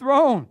on the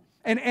throne,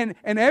 and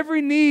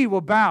every knee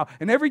will bow,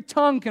 and every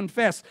tongue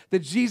confess that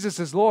Jesus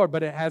is Lord,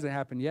 but it hasn't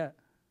happened yet.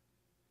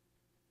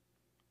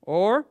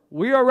 Or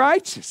we are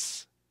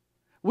righteous.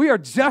 We are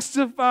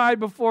justified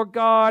before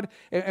God,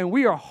 and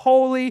we are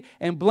holy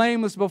and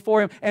blameless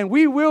before him, and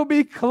we will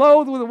be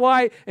clothed with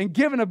white and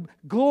given a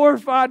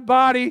glorified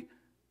body.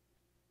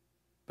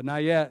 But not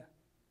yet.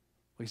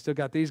 We still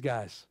got these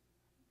guys.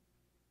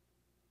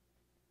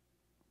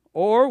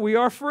 Or we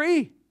are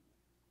free.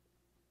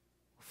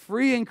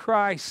 Free in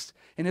Christ.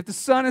 And if the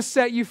Son has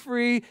set you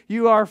free,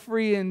 you are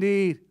free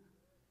indeed.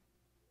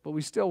 But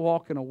we still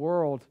walk in a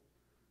world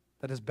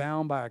that is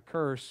bound by a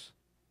curse.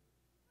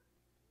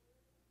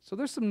 So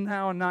there's some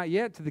now and not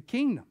yet to the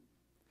kingdom.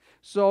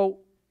 So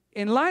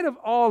in light of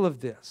all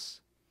of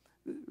this,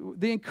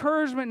 the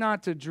encouragement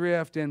not to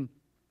drift and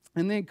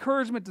and the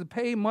encouragement to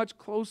pay much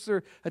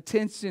closer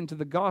attention to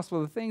the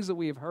gospel, the things that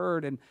we have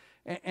heard, and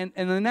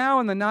the now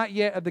and the not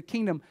yet of the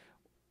kingdom.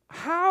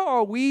 How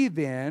are we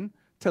then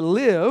to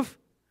live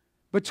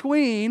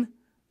between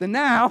the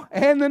now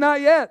and the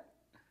not yet?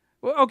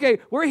 Well, okay,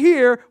 we're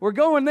here, we're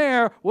going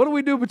there. What do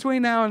we do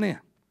between now and then?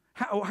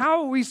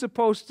 How are we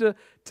supposed to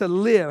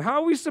live?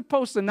 How are we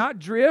supposed to not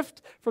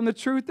drift from the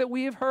truth that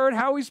we have heard?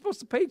 How are we supposed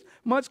to pay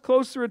much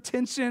closer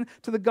attention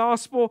to the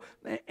gospel?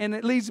 And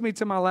it leads me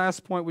to my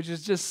last point, which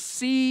is just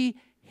see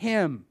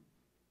Him,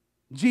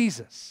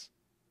 Jesus,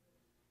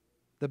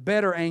 the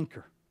better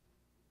anchor.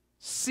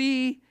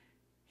 See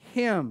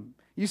Him.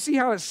 You see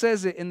how it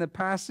says it in the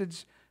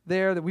passage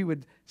there that we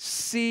would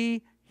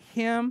see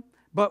Him?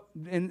 But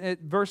in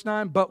verse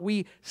 9, but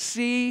we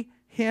see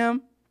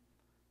Him.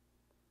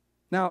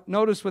 Now,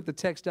 notice what the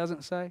text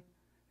doesn't say.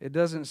 It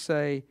doesn't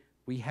say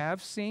we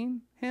have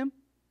seen Him,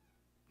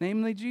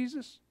 namely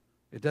Jesus.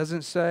 It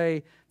doesn't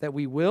say that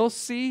we will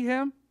see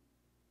Him.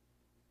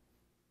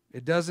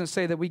 It doesn't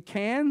say that we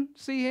can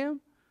see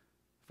Him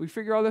if we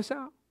figure all this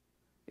out.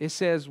 It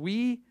says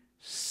we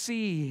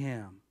see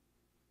Him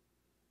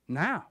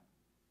now,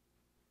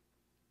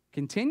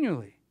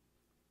 continually.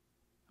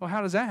 Well,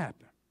 how does that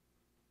happen?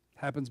 It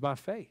happens by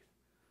faith.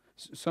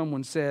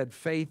 Someone said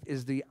faith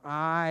is the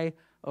eye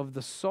of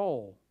the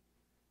soul.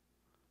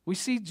 We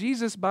see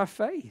Jesus by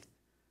faith.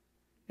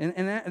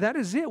 And that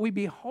is it. We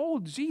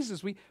behold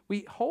Jesus.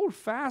 We hold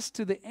fast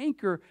to the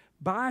anchor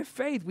by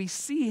faith. We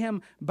see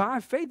Him by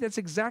faith. That's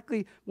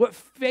exactly what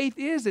faith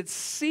is. It's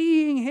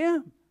seeing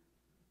Him.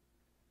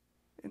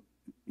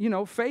 You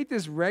know, faith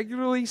is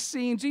regularly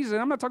seeing Jesus.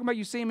 And I'm not talking about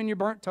you see Him in your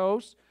burnt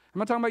toast. I'm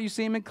not talking about you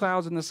see Him in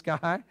clouds in the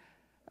sky.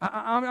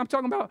 I'm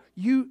talking about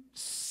you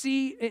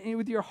see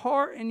with your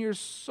heart and your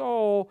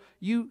soul,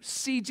 you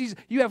see Jesus.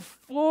 You have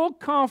full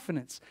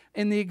confidence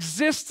in the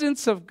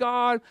existence of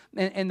God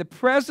and the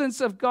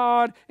presence of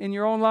God in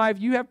your own life.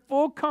 You have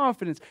full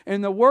confidence in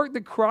the work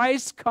that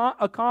Christ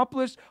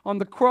accomplished on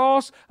the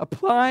cross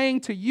applying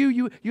to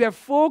you. You have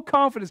full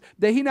confidence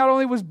that He not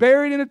only was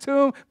buried in a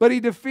tomb, but He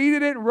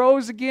defeated it and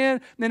rose again.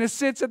 And then it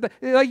sits at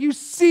like you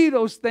see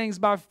those things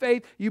by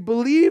faith. You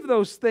believe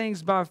those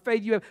things by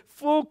faith. You have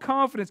full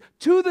confidence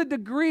to the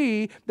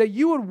degree that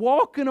you would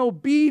walk in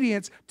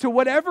obedience to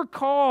whatever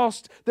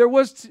cost there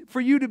was for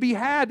you to be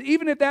had,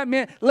 even if that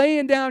meant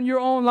laying down your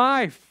own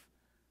life.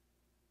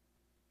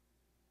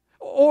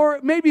 Or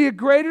maybe a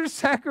greater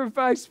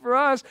sacrifice for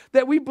us,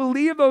 that we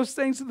believe those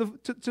things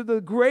to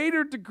the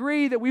greater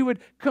degree that we would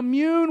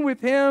commune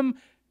with Him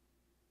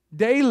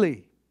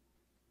daily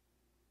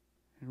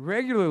and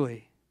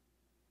regularly.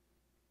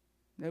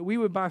 That we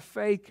would by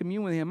faith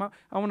commune with Him. I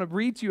want to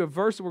read to you a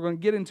verse that we're going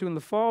to get into in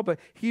the fall, but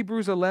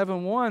Hebrews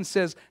 11:1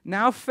 says,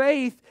 now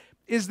faith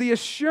is the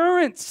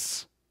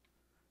assurance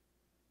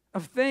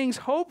of things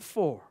hoped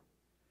for,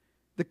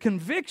 the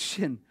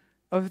conviction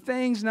of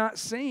things not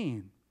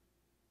seen.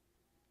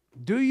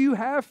 Do you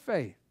have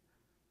faith?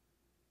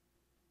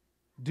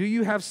 Do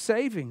you have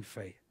saving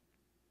faith?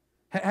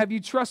 Have you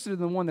trusted in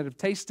the one that have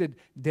tasted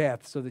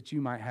death so that you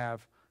might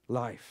have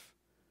life?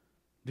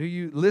 Do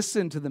you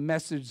listen to the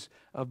message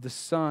of the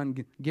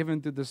Son,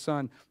 given through the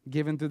Son,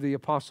 given through the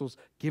apostles,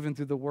 given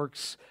through the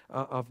works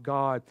of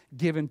God,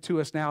 given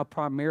to us now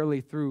primarily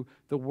through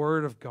the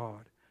Word of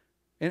God?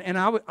 And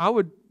I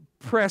would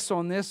press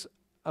on this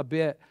a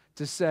bit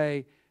to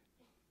say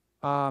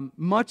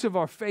much of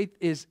our faith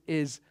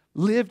is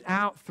lived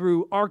out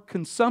through our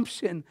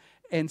consumption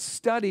and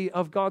study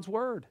of God's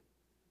Word.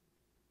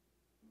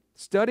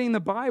 Studying the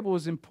Bible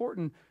is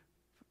important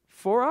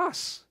for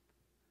us.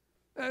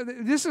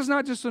 This is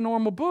not just a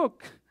normal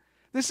book.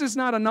 This is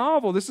not a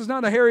novel. This is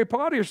not a Harry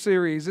Potter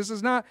series. This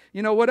is not,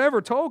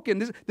 whatever,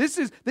 Tolkien.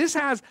 This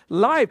has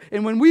life.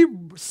 And when we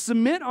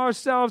submit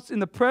ourselves in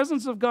the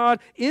presence of God,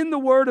 in the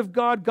Word of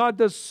God, God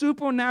does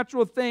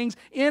supernatural things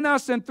in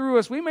us and through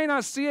us. We may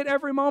not see it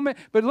every moment,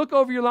 but look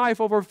over your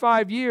life over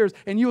 5 years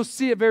and you'll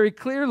see it very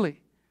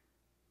clearly.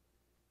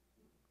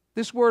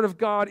 This Word of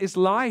God is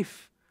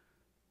life.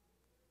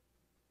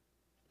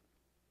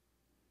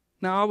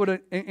 Now, I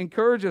would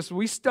encourage us,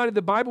 we study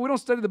the Bible. We don't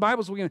study the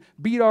Bible so we can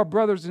beat our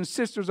brothers and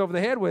sisters over the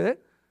head with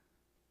it.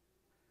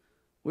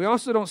 We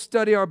also don't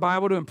study our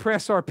Bible to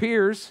impress our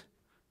peers.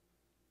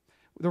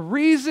 The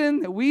reason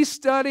that we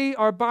study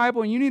our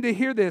Bible, and you need to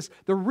hear this,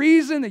 the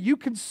reason that you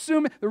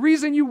consume it, the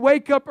reason you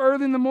wake up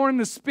early in the morning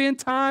to spend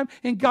time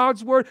in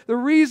God's Word, the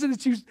reason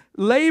that you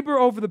labor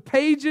over the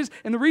pages,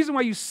 and the reason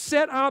why you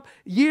set up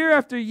year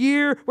after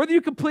year, whether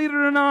you complete it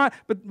or not,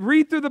 but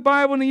read through the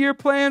Bible in the year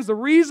plans, the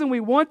reason we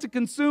want to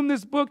consume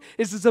this book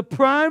is it's a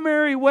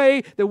primary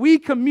way that we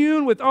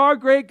commune with our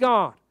great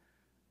God.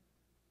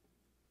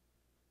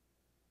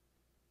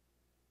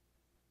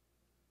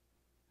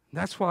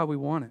 That's why we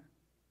want it.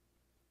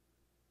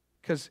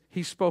 Because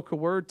He spoke a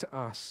word to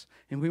us,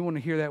 and we want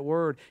to hear that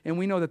word. And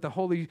we know that the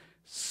Holy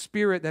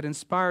Spirit that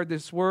inspired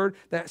this word,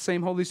 that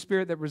same Holy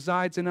Spirit that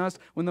resides in us,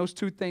 when those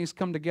two things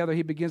come together,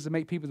 He begins to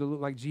make people that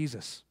look like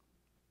Jesus,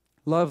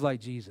 love like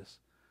Jesus,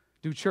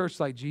 do church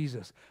like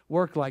Jesus,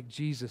 work like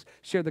Jesus,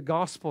 share the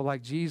gospel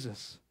like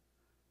Jesus.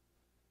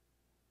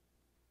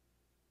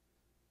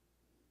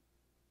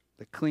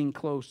 that cling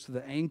close to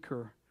the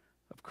anchor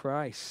of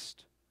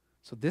Christ.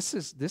 So this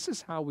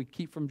is how we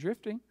keep from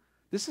drifting.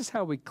 This is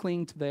how we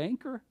cling to the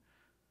anchor.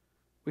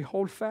 We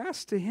hold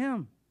fast to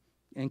Him.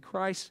 And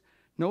Christ,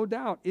 no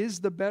doubt, is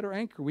the better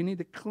anchor. We need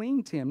to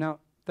cling to Him. Now,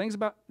 the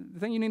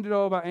thing you need to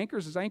know about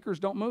anchors is anchors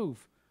don't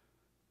move.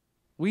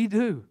 We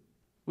do.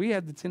 We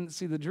have the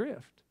tendency to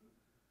drift.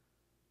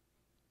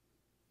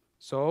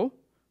 So,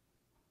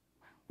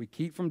 we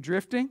keep from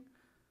drifting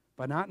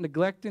by not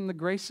neglecting the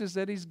graces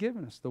that He's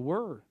given us, the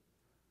Word,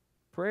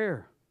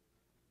 prayer,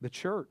 the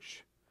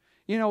church.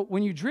 You know,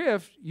 when you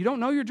drift, you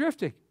don't know you're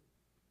drifting.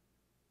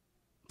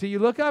 Till you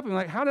look up and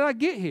like, how did I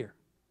get here?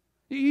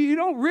 You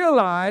don't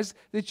realize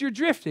that you're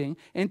drifting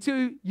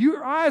until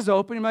your eyes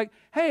open and you're like,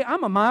 hey,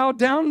 I'm a mile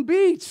down the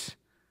beach.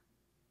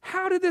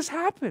 How did this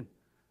happen?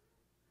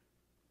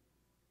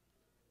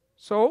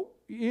 So,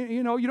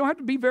 you know, you don't have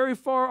to be very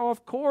far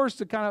off course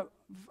to kind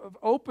of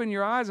open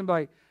your eyes and be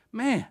like,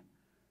 man,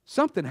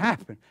 something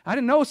happened. I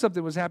didn't know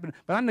something was happening,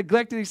 but I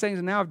neglected these things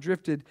and now I've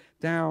drifted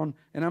down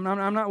and I'm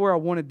not where I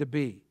wanted to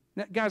be.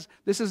 Now, guys,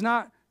 this is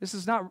not,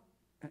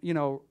 you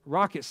know,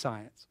 rocket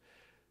science.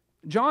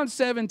 John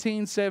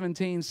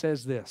 17:17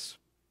 says this,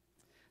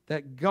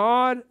 that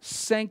God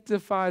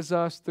sanctifies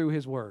us through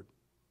His Word.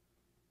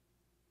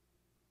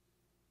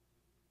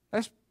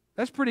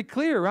 That's pretty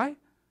clear, right?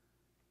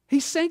 He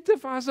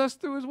sanctifies us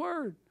through His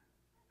Word.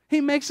 He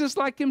makes us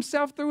like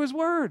Himself through His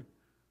Word.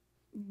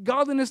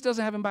 Godliness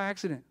doesn't happen by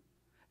accident.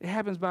 It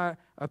happens by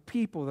a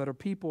people that are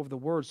people of the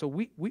Word. So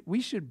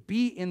we should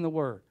be in the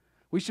Word.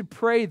 We should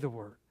pray the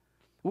Word.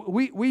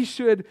 We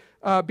should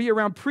be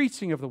around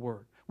preaching of the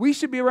Word. We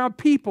should be around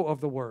people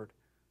of the Word.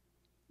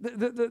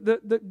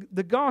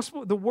 The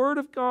gospel, the Word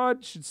of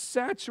God should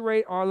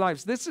saturate our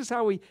lives. This is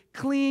how we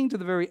cling to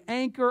the very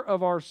anchor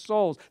of our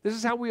souls. This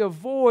is how we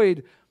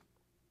avoid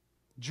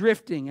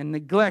drifting and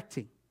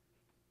neglecting.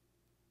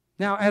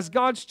 Now, as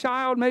God's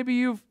child, maybe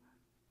you've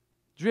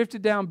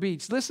drifted down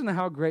beach. Listen to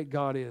how great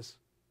God is.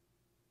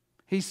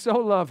 He's so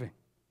loving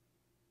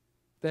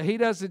that He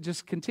doesn't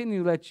just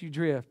continue to let you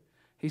drift.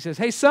 He says,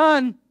 hey,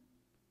 son,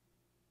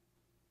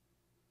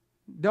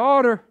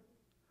 daughter,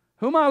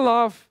 whom I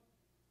love,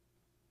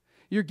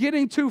 you're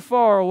getting too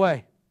far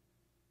away.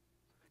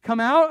 Come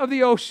out of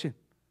the ocean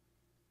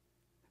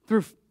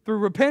through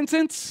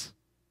repentance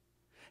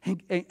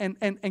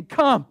and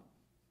come.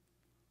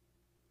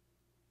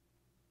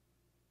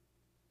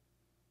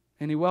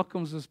 And He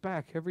welcomes us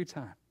back every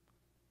time.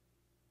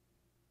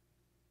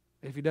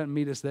 If He doesn't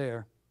meet us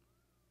there.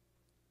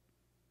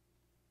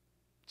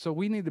 So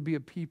we need to be a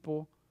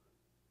people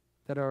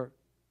that are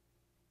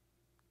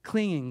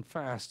clinging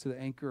fast to the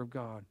anchor of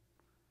God.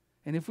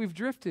 And if we've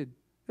drifted,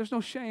 there's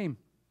no shame.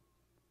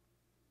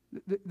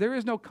 There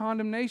is no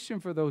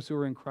condemnation for those who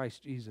are in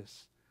Christ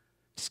Jesus.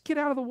 Just get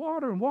out of the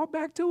water and walk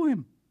back to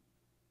Him.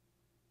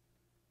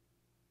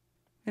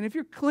 And if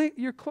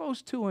you're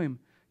close to Him,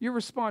 your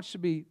response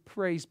should be,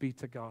 praise be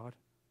to God.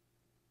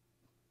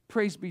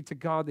 Praise be to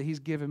God that He's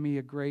given me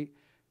a great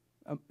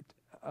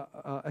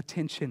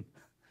attention,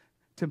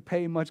 to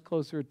pay much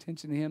closer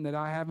attention to Him, that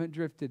I haven't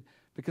drifted.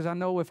 Because I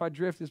know if I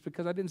drift, it's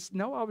because I didn't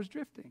know I was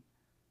drifting.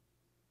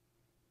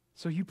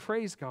 So you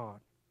praise God.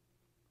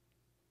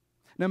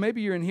 Now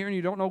maybe you're in here and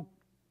you don't know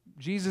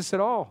Jesus at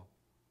all.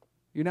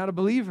 You're not a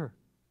believer.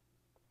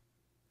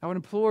 I would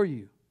implore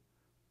you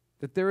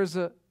that there is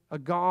a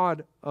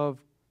God of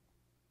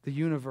the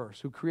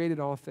universe who created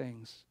all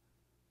things,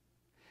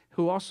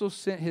 who also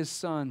sent His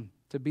Son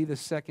to be the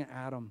second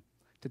Adam,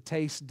 to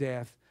taste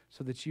death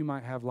so that you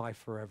might have life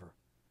forever.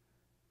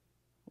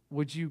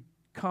 Would you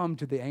come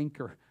to the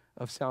anchor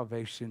of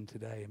salvation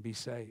today and be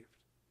saved?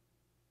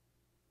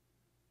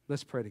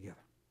 Let's pray together.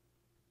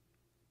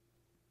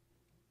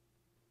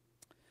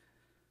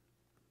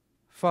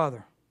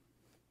 Father,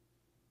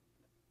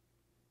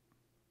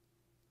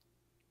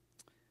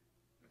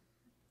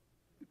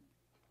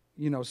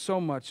 you know, so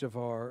much of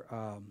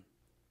our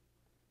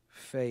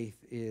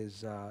faith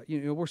is,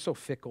 we're so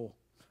fickle.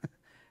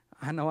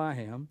 I know I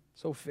am.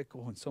 So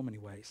fickle in so many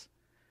ways.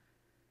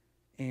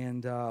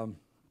 And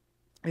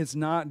it's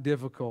not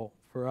difficult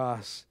for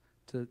us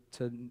to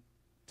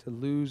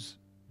lose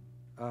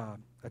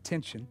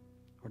attention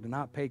or to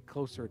not pay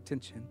closer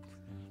attention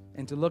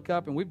and to look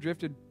up, and we've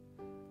drifted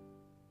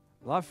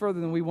a lot further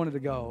than we wanted to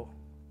go.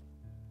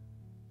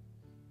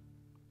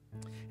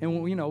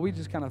 And, we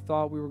just kind of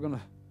thought we were going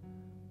to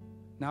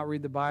not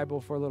read the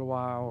Bible for a little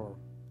while,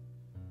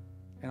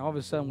 and all of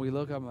a sudden we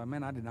look up and like,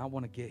 man, I did not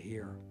want to get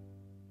here.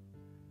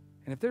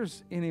 And if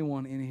there's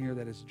anyone in here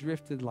that has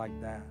drifted like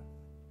that,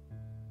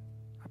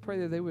 I pray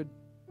that they would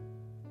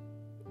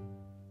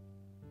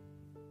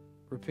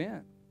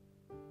repent,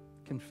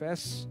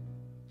 confess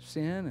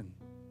sin, and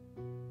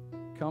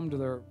come to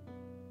their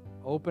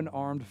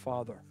open-armed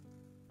Father.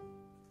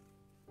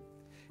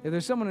 If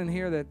there's someone in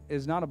here that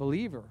is not a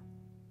believer,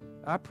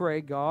 I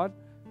pray, God,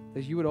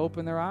 that you would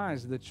open their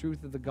eyes to the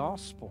truth of the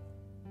gospel.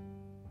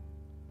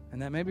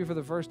 And that maybe for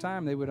the first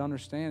time they would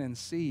understand and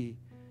see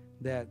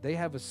that they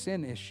have a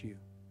sin issue.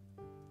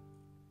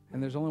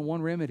 And there's only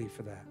one remedy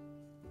for that.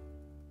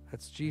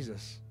 That's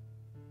Jesus.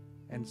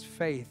 And it's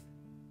faith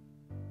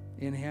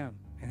in him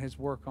and his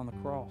work on the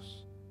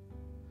cross.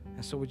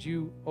 And so would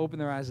you open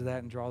their eyes to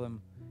that and draw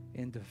them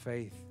into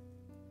faith?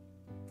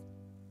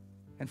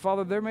 And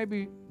Father, there may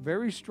be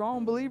very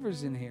strong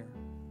believers in here.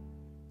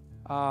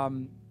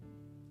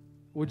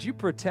 Would you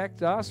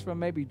protect us from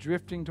maybe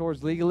drifting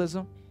towards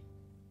legalism?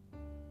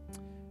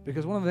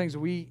 Because one of the things that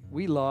we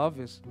love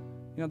is,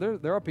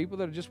 there are people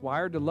that are just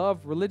wired to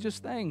love religious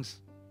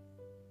things.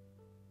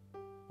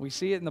 We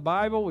see it in the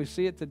Bible. We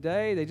see it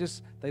today.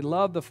 They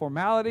love the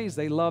formalities.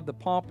 They love the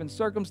pomp and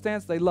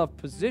circumstance. They love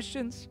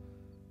positions.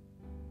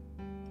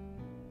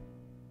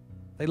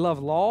 They love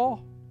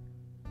law.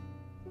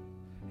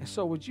 And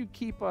so would you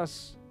keep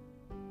us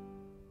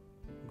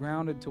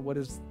grounded to what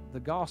is the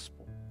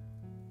gospel?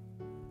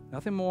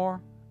 Nothing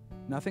more,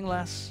 nothing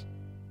less,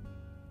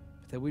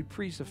 but that we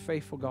preach a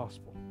faithful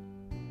gospel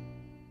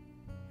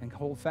and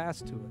hold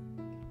fast to it.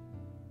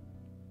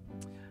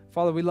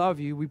 Father, we love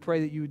you. We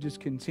pray that you would just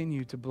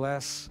continue to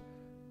bless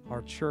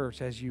our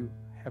church as you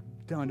have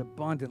done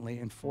abundantly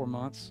in 4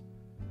 months.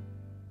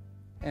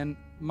 And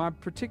my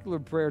particular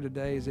prayer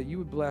today is that you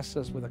would bless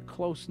us with a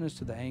closeness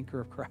to the anchor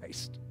of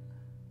Christ.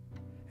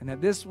 And that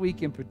this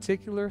week in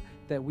particular,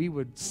 that we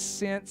would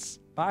sense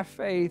by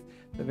faith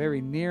the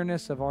very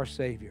nearness of our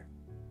Savior.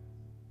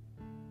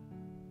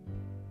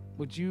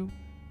 Would you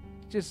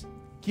just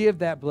give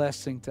that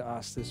blessing to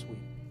us this week?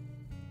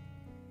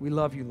 We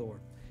love you,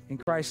 Lord. In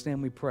Christ's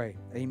name we pray.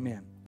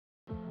 Amen.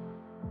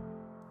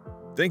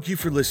 Thank you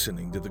for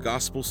listening to the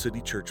Gospel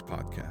City Church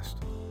podcast.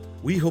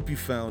 We hope you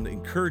found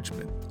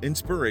encouragement,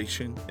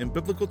 inspiration, and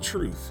biblical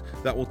truth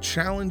that will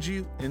challenge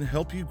you and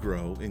help you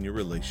grow in your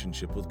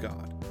relationship with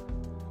God.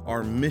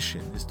 Our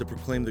mission is to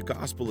proclaim the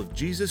gospel of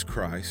Jesus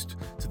Christ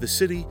to the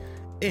city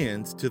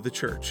and to the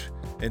church,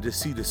 and to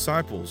see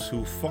disciples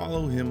who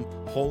follow him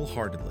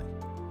wholeheartedly.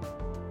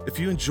 If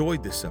you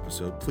enjoyed this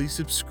episode, please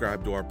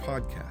subscribe to our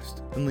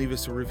podcast and leave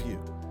us a review.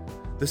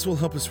 This will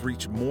help us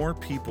reach more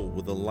people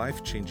with a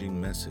life-changing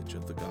message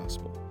of the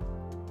gospel.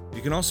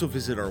 You can also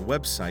visit our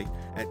website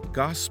at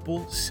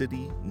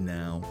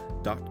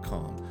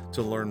gospelcitynow.com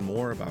to learn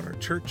more about our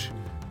church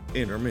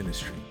and our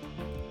ministry.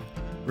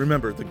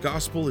 Remember, the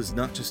gospel is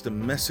not just a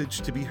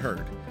message to be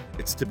heard,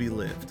 it's to be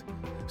lived.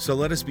 So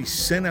let us be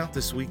sent out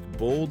this week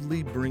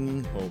boldly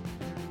bringing hope,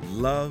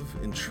 love,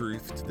 and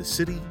truth to the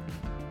city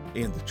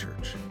and the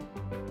church.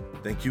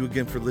 Thank you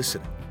again for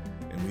listening,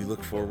 and we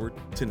look forward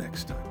to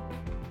next time.